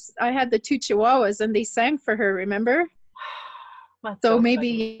house, I had the 2 Chihuahuas, and they sang for her. Remember? So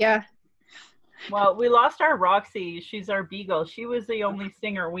maybe funny. Yeah. Well, we lost our Roxy. She's our beagle. She was the only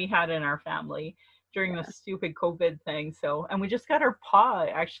singer we had in our family during the stupid COVID thing. So, and we just got her paw,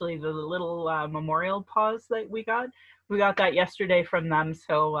 actually, the little memorial paws that we got. We got that yesterday from them.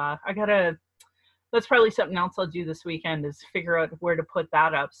 So I gotta that's probably something else I'll do this weekend is figure out where to put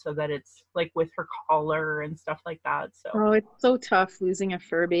that up so that it's like with her collar and stuff like that. So Oh, it's so tough losing a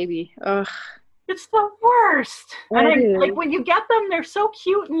fur baby. Ugh, it's the worst. And it I like is. when you get them, they're so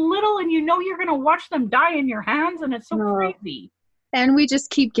cute and little, and you know you're gonna watch them die in your hands, and it's so No. crazy. And we just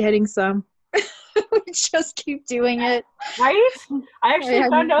keep getting some. We just keep doing it. Right? I actually I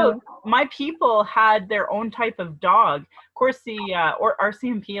found out know. my people had their own type of dog. Of course, the or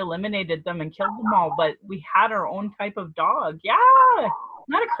RCMP eliminated them and killed them all, but we had our own type of dog. Yeah,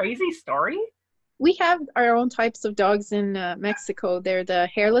 not a crazy story. We have our own types of dogs in Mexico. They're the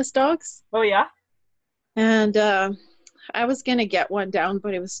hairless dogs. Oh yeah, And I was gonna get one down,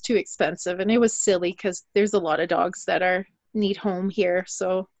 but it was too expensive, and it was silly because there's a lot of dogs that are need home here.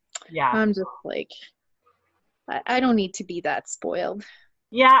 So yeah, I'm just like, I don't need to be that spoiled.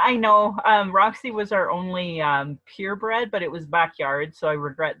 yeah. I know. Roxy was our only purebred, but it was backyard, so I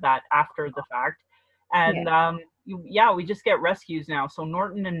regret that after the fact. And Yeah, yeah, we just get rescues now. So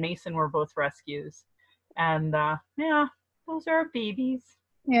Norton and Mason were both rescues, and yeah, those are our babies.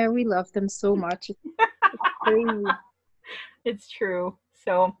 yeah, we love them so much. It's crazy. It's true.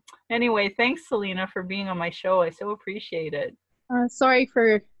 So, anyway, thanks, Selena, for being on my show. I so appreciate it. Sorry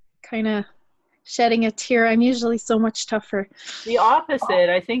for kind of shedding a tear. I'm usually so much tougher. The opposite.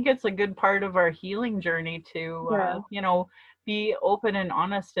 I think it's a good part of our healing journey to, Yeah. be open and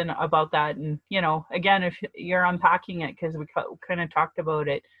honest and about that. And, again, if you're unpacking it, because we kind of talked about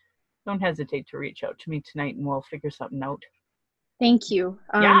it, don't hesitate to reach out to me tonight and we'll figure something out. Thank you.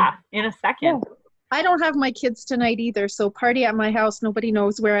 Yeah, in a Yeah. second. I don't have my kids tonight either, so party at my house. Nobody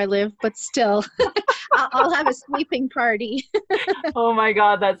knows where I live, but still, I'll have a sleeping party. Oh my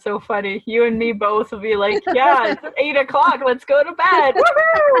God, that's so funny. You and me both will be like, yeah, it's 8 o'clock. Let's go to bed.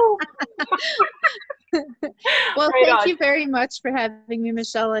 Woohoo! Well, Right thank on. you very much for having me,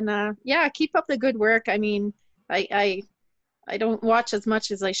 Michelle. And yeah, keep up the good work. I mean, I don't watch as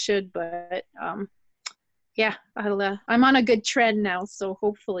much as I should, but yeah, I'm on a good trend now, so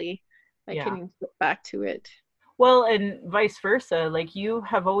hopefully I Yeah. can get back to it. Well, and vice versa. Like you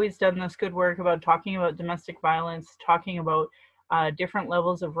have always done this good work about talking about domestic violence, talking about different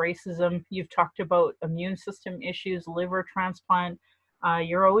levels of racism. You've talked about immune system issues, liver transplant.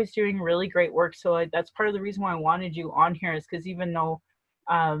 You're always doing really great work. So that's part of the reason why I wanted you on here is because even though,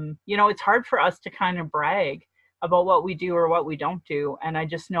 it's hard for us to kind of brag about what we do or what we don't do. And I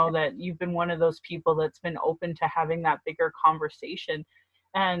just know that you've been one of those people that's been open to having that bigger conversation.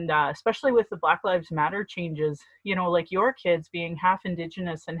 And especially with the Black Lives Matter changes, like your kids being half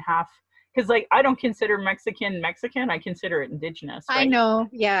Indigenous and half, because like I don't consider Mexican, I consider it Indigenous, I right? know,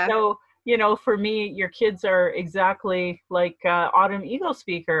 yeah. So, for me, your kids are exactly like Autumn Eagle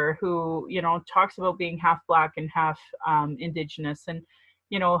Speaker, who, talks about being half Black and half Indigenous and,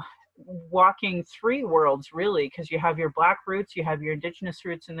 walking three worlds really, because you have your Black roots, you have your Indigenous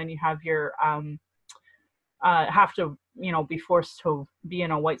roots, and then you have your have to be forced to be in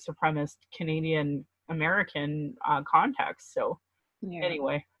a white supremacist Canadian American context. So Yeah.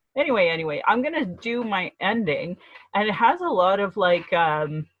 anyway, I'm gonna do my ending, and it has a lot of like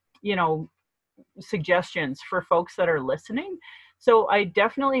suggestions for folks that are listening. So I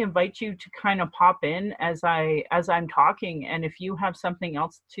definitely invite you to kind of pop in as I'm talking, and if you have something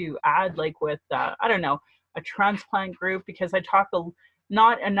else to add, like with I don't know, a transplant group, because I talk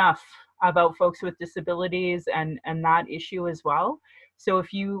not enough about folks with disabilities and that issue as well. So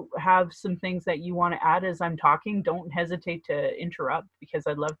if you have some things that you want to add as I'm talking, don't hesitate to interrupt, because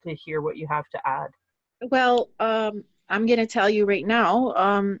I'd love to hear what you have to add. Well, I'm going to tell you right now,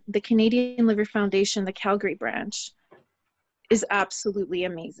 the Canadian Liver Foundation, the Calgary branch, is absolutely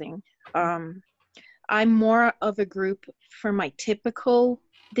amazing. I'm more of a group for my typical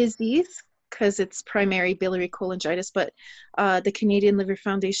disease because it's primary biliary cholangitis, but the Canadian Liver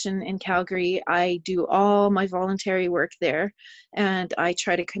Foundation in Calgary, I do all my voluntary work there, and I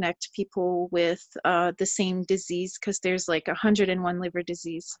try to connect people with the same disease because there's like 101 liver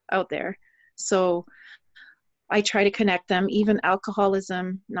disease out there. So I try to connect them, even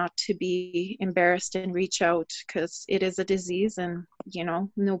alcoholism, not to be embarrassed and reach out because it is a disease and,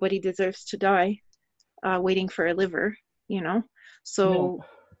 nobody deserves to die waiting for a liver, So No.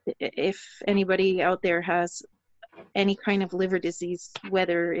 if anybody out there has any kind of liver disease,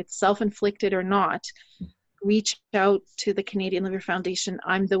 whether it's self-inflicted or not, reach out to the Canadian Liver Foundation.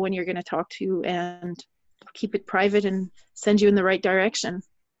 I'm the one you're going to talk to, and keep it private and send you in the right direction.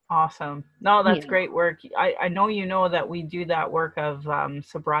 Awesome. No, that's Yeah. great work. I know that we do that work of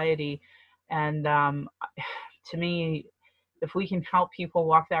sobriety. And to me, if we can help people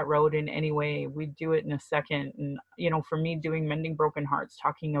walk that road in any way, we do it in a second. And, for me, doing Mending Broken Hearts,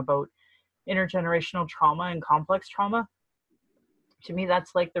 talking about, intergenerational trauma and complex trauma. To me,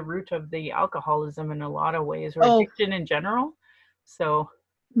 that's like the root of the alcoholism in a lot of ways, or Oh, addiction in general. So,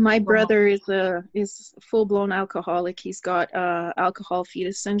 my um, brother is full-blown alcoholic. He's got alcohol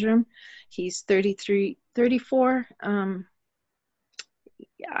fetus syndrome. He's 33, 34.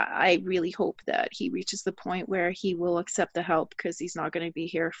 I really hope that he reaches the point where he will accept the help, because he's not going to be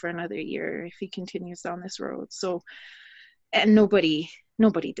here for another year if he continues down this road. So, and nobody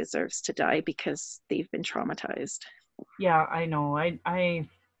deserves to die because they've been traumatized. yeah, I know.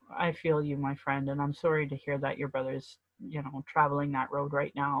 I feel you, my friend, and I'm sorry to hear that your brother's, traveling that road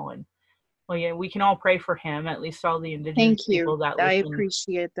right now. And well, yeah, we can all pray for him. At least all the Indigenous Thank you. people that I listen.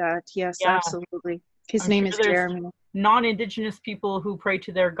 appreciate that. Yes, Yeah, absolutely. His I'm name sure is there's Jeremy. non-Indigenous people who pray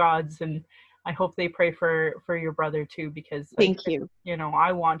to their gods, and I hope they pray for your brother too, because Thank you.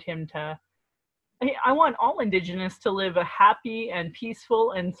 I want him to. I want all Indigenous to live a happy and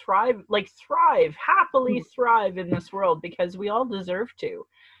peaceful and happily thrive in this world, because we all deserve to.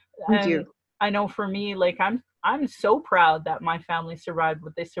 We And do. I know for me, like I'm so proud that my family survived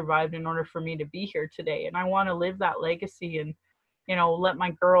what they survived in order for me to be here today. And I want to live that legacy and, let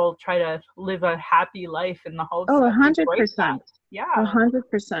my girl try to live a happy life in the hopes Oh, that we break that. 100%. Yeah.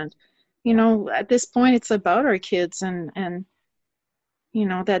 100%. Yeah. At this point, it's about our kids and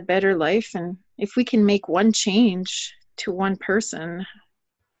that better life. And if we can make one change to one person,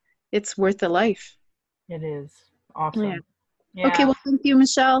 it's worth a life. It is. Yeah. Awesome. Okay, Yeah. well, thank you,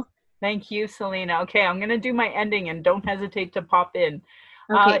 Michelle. Thank you, Selena. Okay, I'm going to do my ending, and don't hesitate to pop in.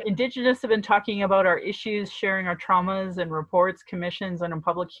 Okay. Indigenous have been talking about our issues, sharing our traumas and reports, commissions, and in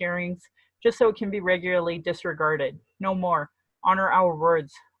public hearings, just so it can be regularly disregarded. No more. Honor our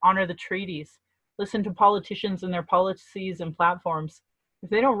words. Honor the treaties. Listen to politicians and their policies and platforms. If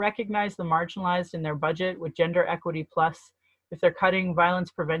they don't recognize the marginalized in their budget with Gender Equity Plus, if they're cutting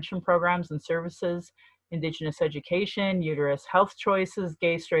violence prevention programs and services, Indigenous education, uterus health choices,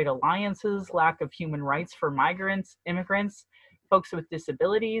 gay straight alliances, lack of human rights for migrants, immigrants, folks with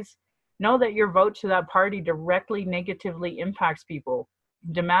disabilities, know that your vote to that party directly negatively impacts people.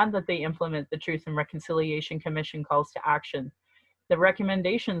 Demand that they implement the Truth and Reconciliation Commission calls to action, the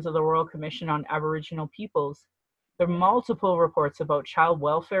recommendations of the Royal Commission on Aboriginal Peoples, the multiple reports about child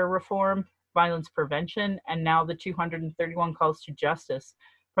welfare reform, violence prevention, and now the 231 calls to justice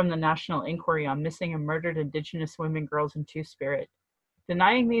from the National Inquiry on Missing and Murdered Indigenous Women, Girls, and Two-Spirit.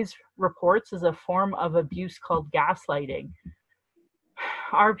 Denying these reports is a form of abuse called gaslighting.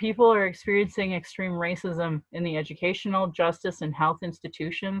 Our people are experiencing extreme racism in the educational, justice, and health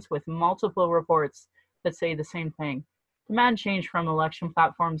institutions, with multiple reports that say the same thing. Demand change from election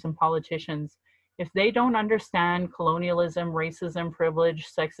platforms and politicians. If they don't understand colonialism, racism, privilege,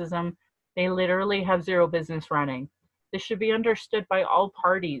 sexism, they literally have zero business running. This should be understood by all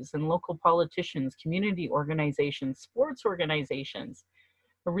parties and local politicians, community organizations, sports organizations.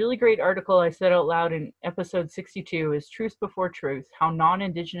 A really great article I said out loud in episode 62 is Truth Before Truth, How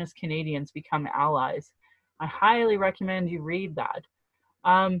Non-Indigenous Canadians Become Allies. I highly recommend you read that.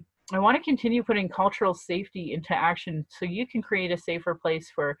 I want to continue putting cultural safety into action so you can create a safer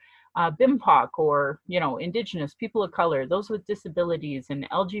place for BIMPOC or, Indigenous, people of color, those with disabilities, and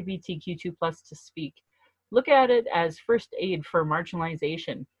LGBTQ2 plus to speak. Look at it as first aid for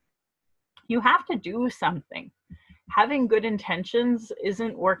marginalization. You have to do something. Having good intentions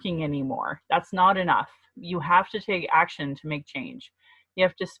isn't working anymore. That's not enough. You have to take action to make change. You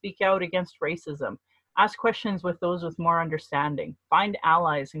have to speak out against racism. Ask questions with those with more understanding. Find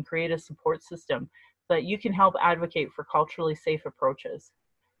allies and create a support system so that you can help advocate for culturally safe approaches.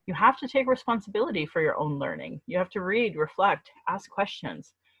 You have to take responsibility for your own learning. You have to read, reflect, ask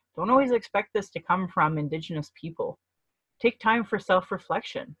questions. Don't always expect this to come from Indigenous people. Take time for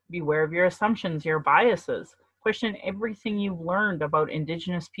self-reflection. Beware of your assumptions, your biases. Question everything you've learned about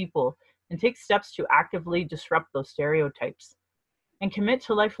Indigenous people and take steps to actively disrupt those stereotypes. And commit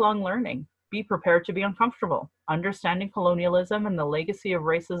to lifelong learning. Be prepared to be uncomfortable. Understanding colonialism and the legacy of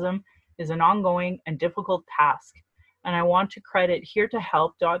racism is an ongoing and difficult task. And I want to credit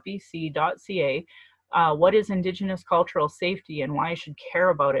heretohelp.bc.ca what is Indigenous cultural safety and why I should care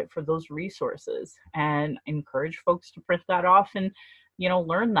about it for those resources, and encourage folks to print that off and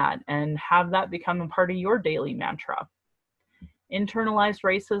learn that and have that become a part of your daily mantra. Internalized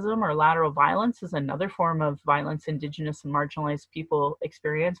racism or lateral violence is another form of violence Indigenous and marginalized people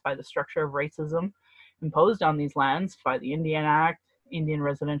experience by the structure of racism imposed on these lands by the Indian Act, Indian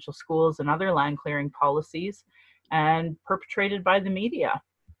residential schools, and other land clearing policies, and perpetrated by the media.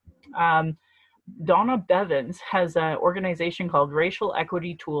 Donna Bevins has an organization called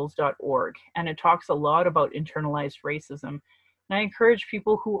racialequitytools.org, and it talks a lot about internalized racism. And I encourage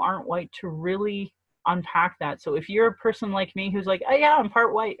people who aren't white to really unpack that. So if you're a person like me who's like, oh yeah, I'm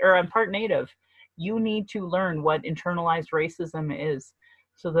part white or I'm part native, you need to learn what internalized racism is,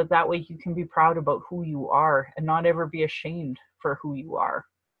 so that that way you can be proud about who you are and not ever be ashamed for who you are.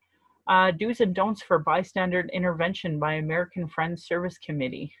 Do's and don'ts for bystander intervention by American Friends Service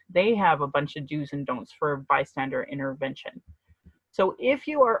Committee. They have a bunch of do's and don'ts for bystander intervention. So if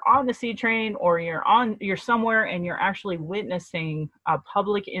you are on the C train or you're somewhere and you're actually witnessing a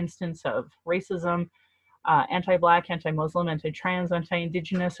public instance of racism, anti-Black, anti-Muslim, anti-trans,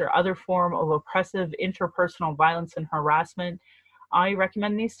 anti-Indigenous, or other form of oppressive interpersonal violence and harassment, I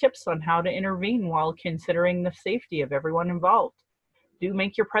recommend these tips on how to intervene while considering the safety of everyone involved. Do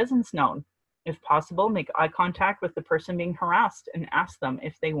make your presence known. If possible, make eye contact with the person being harassed and ask them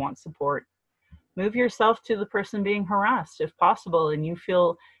if they want support. Move yourself to the person being harassed if possible and you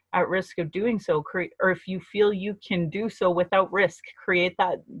feel at risk of doing so, or if you feel you can do so without risk, create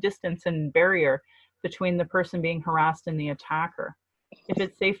that distance and barrier between the person being harassed and the attacker. If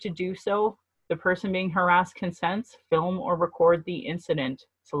it's safe to do so, the person being harassed consents, film or record the incident.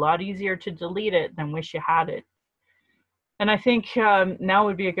 It's a lot easier to delete it than wish you had it. And I think now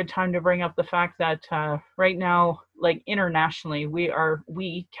would be a good time to bring up the fact that right now, like internationally,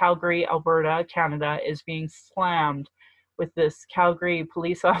 we, Calgary, Alberta, Canada, is being slammed with this Calgary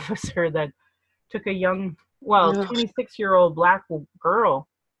police officer that took a young, 26-year-old Black girl,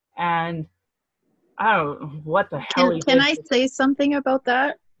 and I don't know what the hell he did. Can I say something about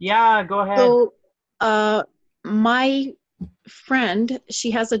that? Yeah, go ahead. So, my friend,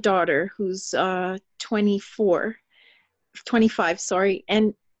 she has a daughter who's 25, sorry,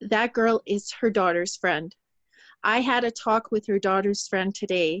 and that girl is her daughter's friend. I had a talk with her daughter's friend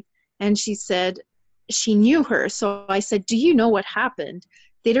today, and she said she knew her. So I said, do you know what happened?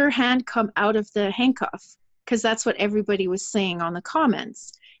 Did her hand come out of the handcuff? Because that's what everybody was saying on the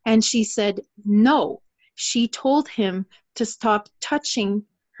comments. And she said, no. She told him to stop touching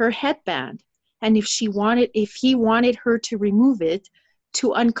her headband. And if he wanted her to remove it, to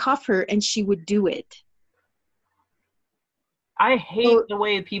uncuff her, and she would do it. I hate the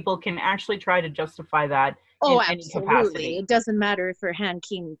way people can actually try to justify that in any capacity. It doesn't matter if her hand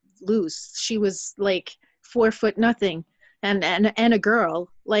came loose. She was like 4 foot nothing and a girl.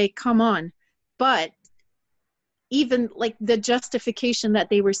 Like, come on. But even like the justification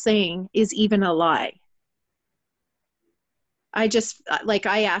that they were saying is even a lie. I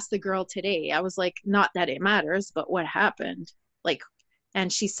asked the girl today, I was like, not that it matters, but what happened? Like,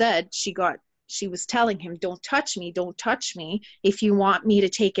 and she said she was telling him, don't touch me. If you want me to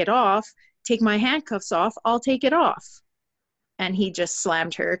take my handcuffs off, I'll take it off. And he just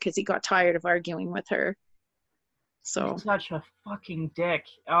slammed her because he got tired of arguing with her. So he's such a fucking dick.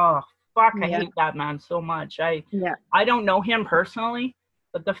 Oh, fuck, I hate that man so much. I don't know him personally,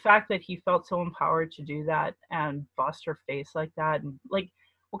 but the fact that he felt so empowered to do that and bust her face like that, and like,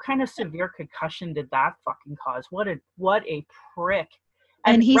 what kind of severe concussion did that fucking cause? What a prick.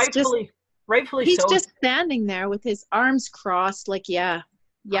 And he's rightfully he's so. Just standing there with his arms crossed, like, yeah,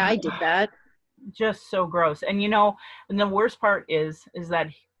 I did that. Just so gross. And and the worst part is that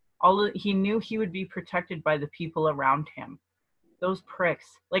he knew he would be protected by the people around him. Those pricks.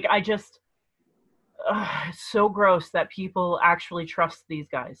 Like, it's so gross that people actually trust these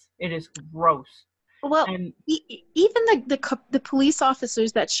guys. It is gross. Well, and even the police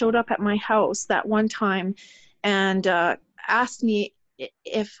officers that showed up at my house that one time and asked me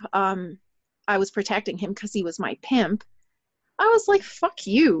if I was protecting him because he was my pimp, I was like, fuck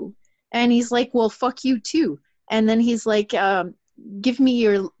you. And he's like, well, fuck you too. And then he's like, give me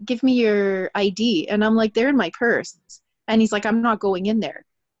your ID. And I'm like, they're in my purse. And he's like, I'm not going in there.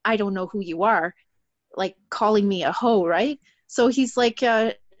 I don't know who you are. Like, calling me a hoe, right? So he's like,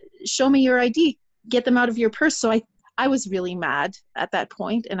 show me your ID. Get them out of your purse. So I was really mad at that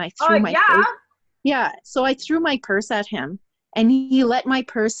point, and I threw my purse. Yeah. So I threw my purse at him, and he let my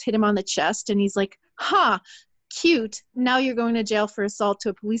purse hit him on the chest, and he's like, cute. Now you're going to jail for assault to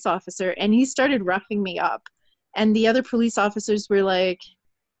a police officer. And he started roughing me up. And the other police officers were like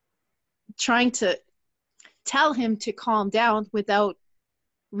trying to tell him to calm down without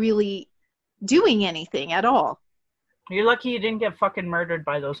really doing anything at all. You're lucky you didn't get fucking murdered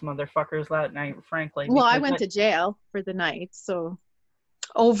by those motherfuckers that night, frankly. Well, I went to jail for the night, so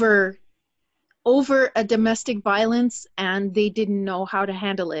over a domestic violence, and they didn't know how to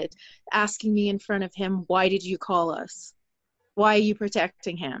handle it, asking me in front of him, why did you call us? Why are you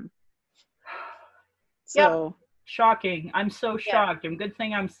protecting him? So yep. Shocking. I'm so shocked. And good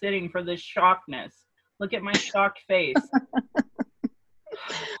thing I'm sitting for this shockness. Look at my shocked face.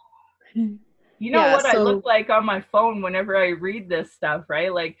 You know Yeah, what I look so like on my phone whenever I read this stuff,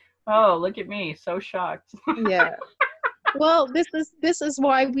 right? Like, oh, look at me, so shocked. yeah. Well, this is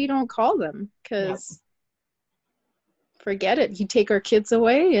why we don't call them, Yeah. because forget it. You take our kids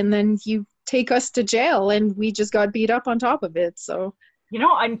away and then you take us to jail and we just got beat up on top of it. So You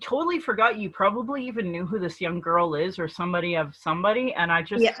know, I totally forgot you probably even knew who this young girl is or somebody of somebody, and I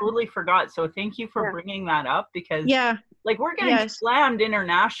just yeah, totally forgot. So thank you for yeah, bringing that up because yeah, like we're getting yes. slammed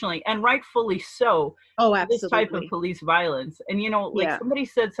internationally and rightfully so Oh, for this type of absolutely. police violence. And you know, like Yeah. somebody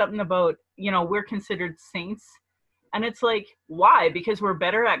said something about, you know, we're considered saints. And it's like, why? Because we're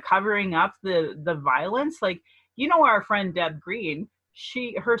better at covering up the violence. Like, you know, our friend Deb Green,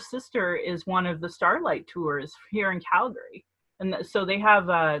 her sister is one of the Starlight Tours here in Calgary, and so they have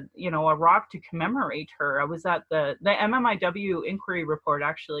a, you know, a rock to commemorate her. I was at the MMIW inquiry report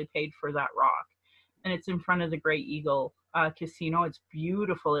actually paid for that rock, and it's in front of the Great Eagle Casino. It's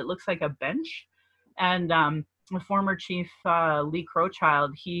beautiful. It looks like a bench, and the former chief Lee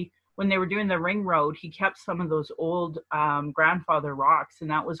Crowchild, he, when they were doing the ring road, he kept some of those old grandfather rocks, and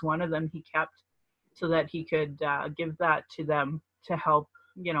that was one of them he kept so that he could give that to them to help,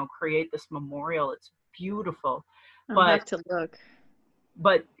 you know, create this memorial. It's beautiful. I'll but have to look.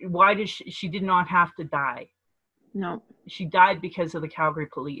 but why did she did not have to die? No. She died because of the Calgary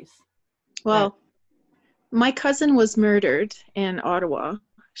police. That Well, my cousin was murdered in Ottawa.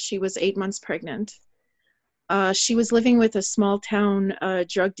 She was 8 months pregnant. She was living with a small town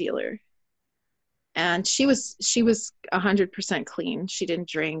drug dealer, and she was 100% clean. She didn't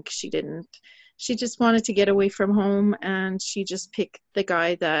drink. She just wanted to get away from home, and she just picked the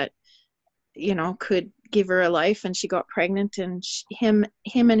guy that, you know, could give her a life, and she got pregnant, and him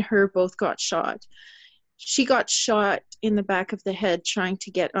and her both got shot. She got shot in the back of the head trying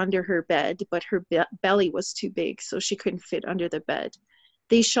to get under her bed, but her belly was too big, so she couldn't fit under the bed.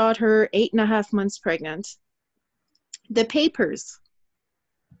 They shot her 8.5 months pregnant. The papers,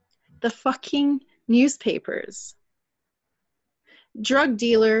 the fucking newspapers, drug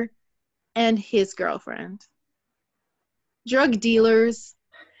dealer and his girlfriend. Drug dealers,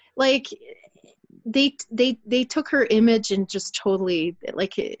 like, they took her image and just totally,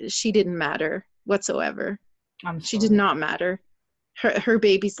 like, she didn't matter whatsoever. I'm She did sorry. not matter. Her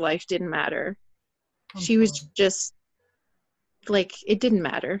baby's life didn't matter. I'm She was sorry. just like, it didn't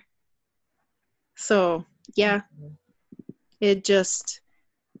matter. So yeah, it just,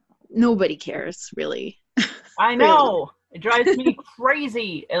 nobody cares really. I Really. know. It drives me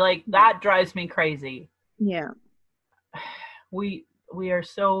crazy. Like that drives me crazy. Yeah, We are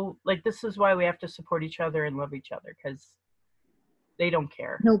so like, this is why we have to support each other and love each other, because they don't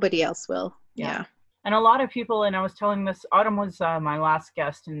care. nobody else will. Yeah. Yeah. And a lot of people, and I was telling this, Autumn was my last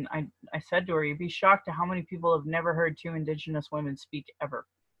guest, and I said to her, you'd be shocked at how many people have never heard two Indigenous women speak ever.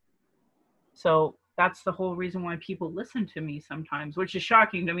 So that's the whole reason why people listen to me sometimes, which is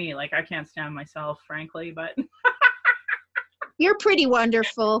shocking to me. Like, I can't stand myself, frankly, but You're pretty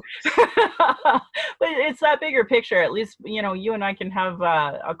wonderful. but it's that bigger picture. At least, you know, you and I can have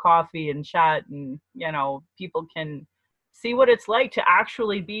a coffee and chat, and you know, people can see what it's like to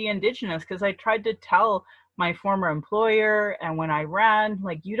actually be Indigenous. Because I tried to tell my former employer, and when I ran,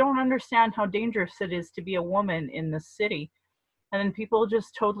 like, you don't understand how dangerous it is to be a woman in this city. And then people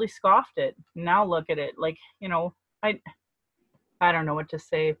just totally scoffed it. Now look at it, like, you know, I don't know what to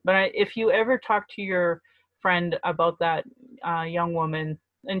say. But if you ever talk to your friend about that young woman,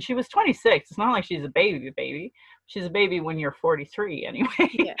 and she was 26, it's not like she's a baby. She's a baby when you're 43 anyway.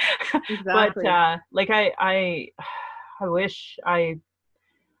 Yeah, But exactly. like I wish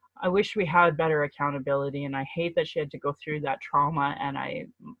I wish we had better accountability, and I hate that she had to go through that trauma. And I,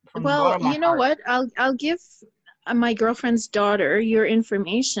 from the Well, bottom of my you know heart, what? I'll give my girlfriend's daughter your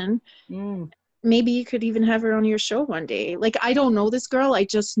information. mm, Maybe you could even have her on your show one day. Like, I don't know this girl. I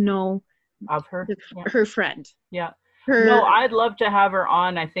just know of her. Yeah, her friend. yeah. No, Her, I'd love to have her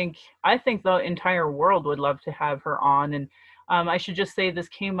on. I think the entire world would love to have her on. And I should just say, this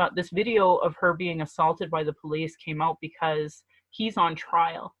came up. This video of her being assaulted by the police came out because he's on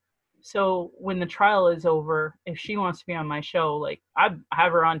trial. So when the trial is over, if she wants to be on my show, like, I'd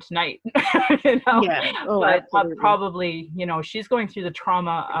have her on tonight, you know. yeah. Oh, But absolutely. probably, you know, she's going through the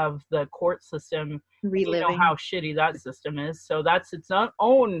trauma of the court system, and you know Reliving. how shitty that system is. So that's its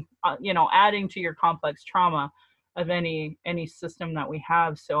own, you know, adding to your complex trauma of any system that we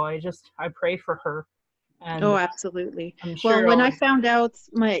have. So I pray for her, and Oh, absolutely. I'm Well, sure when I I'll. found out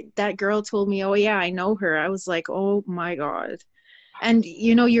that girl told me, "Oh yeah, I know her," I was like, "Oh my God." And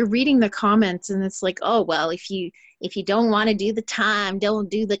you know, you're reading the comments and it's like, "Oh, well, if you don't want to do the time, don't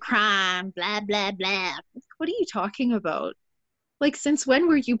do the crime, blah blah blah." What are you talking about? Like, since when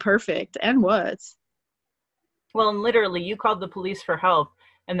were you perfect and what? Well, and literally, you called the police for help,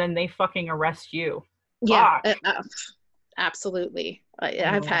 and then they fucking arrest you. Yeah, Fuck. absolutely. I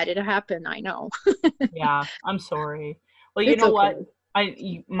I've know. had it happen. I know. Yeah, I'm sorry. Well, you It's know what?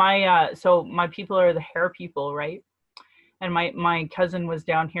 okay. So my people are the hair people, right? And my cousin was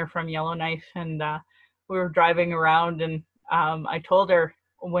down here from Yellowknife, and we were driving around, and I told her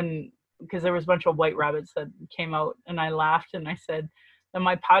when because there was a bunch of white rabbits that came out, and I laughed and I said, in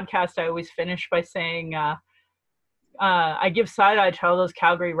my podcast, I always finish by saying, I give side eye to all those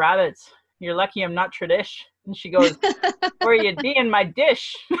Calgary rabbits. You're lucky I'm not tradish. And she goes, where you be in my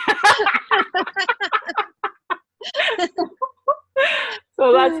dish?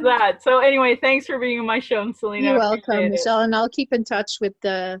 So that's that. So anyway, thanks for being on my show, Selena. I You're welcome, appreciate it. Michelle, and I'll keep in touch with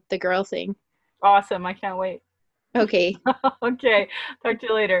the girl thing. Awesome. I can't wait. Okay, Okay. Talk to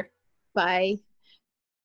you later. bye.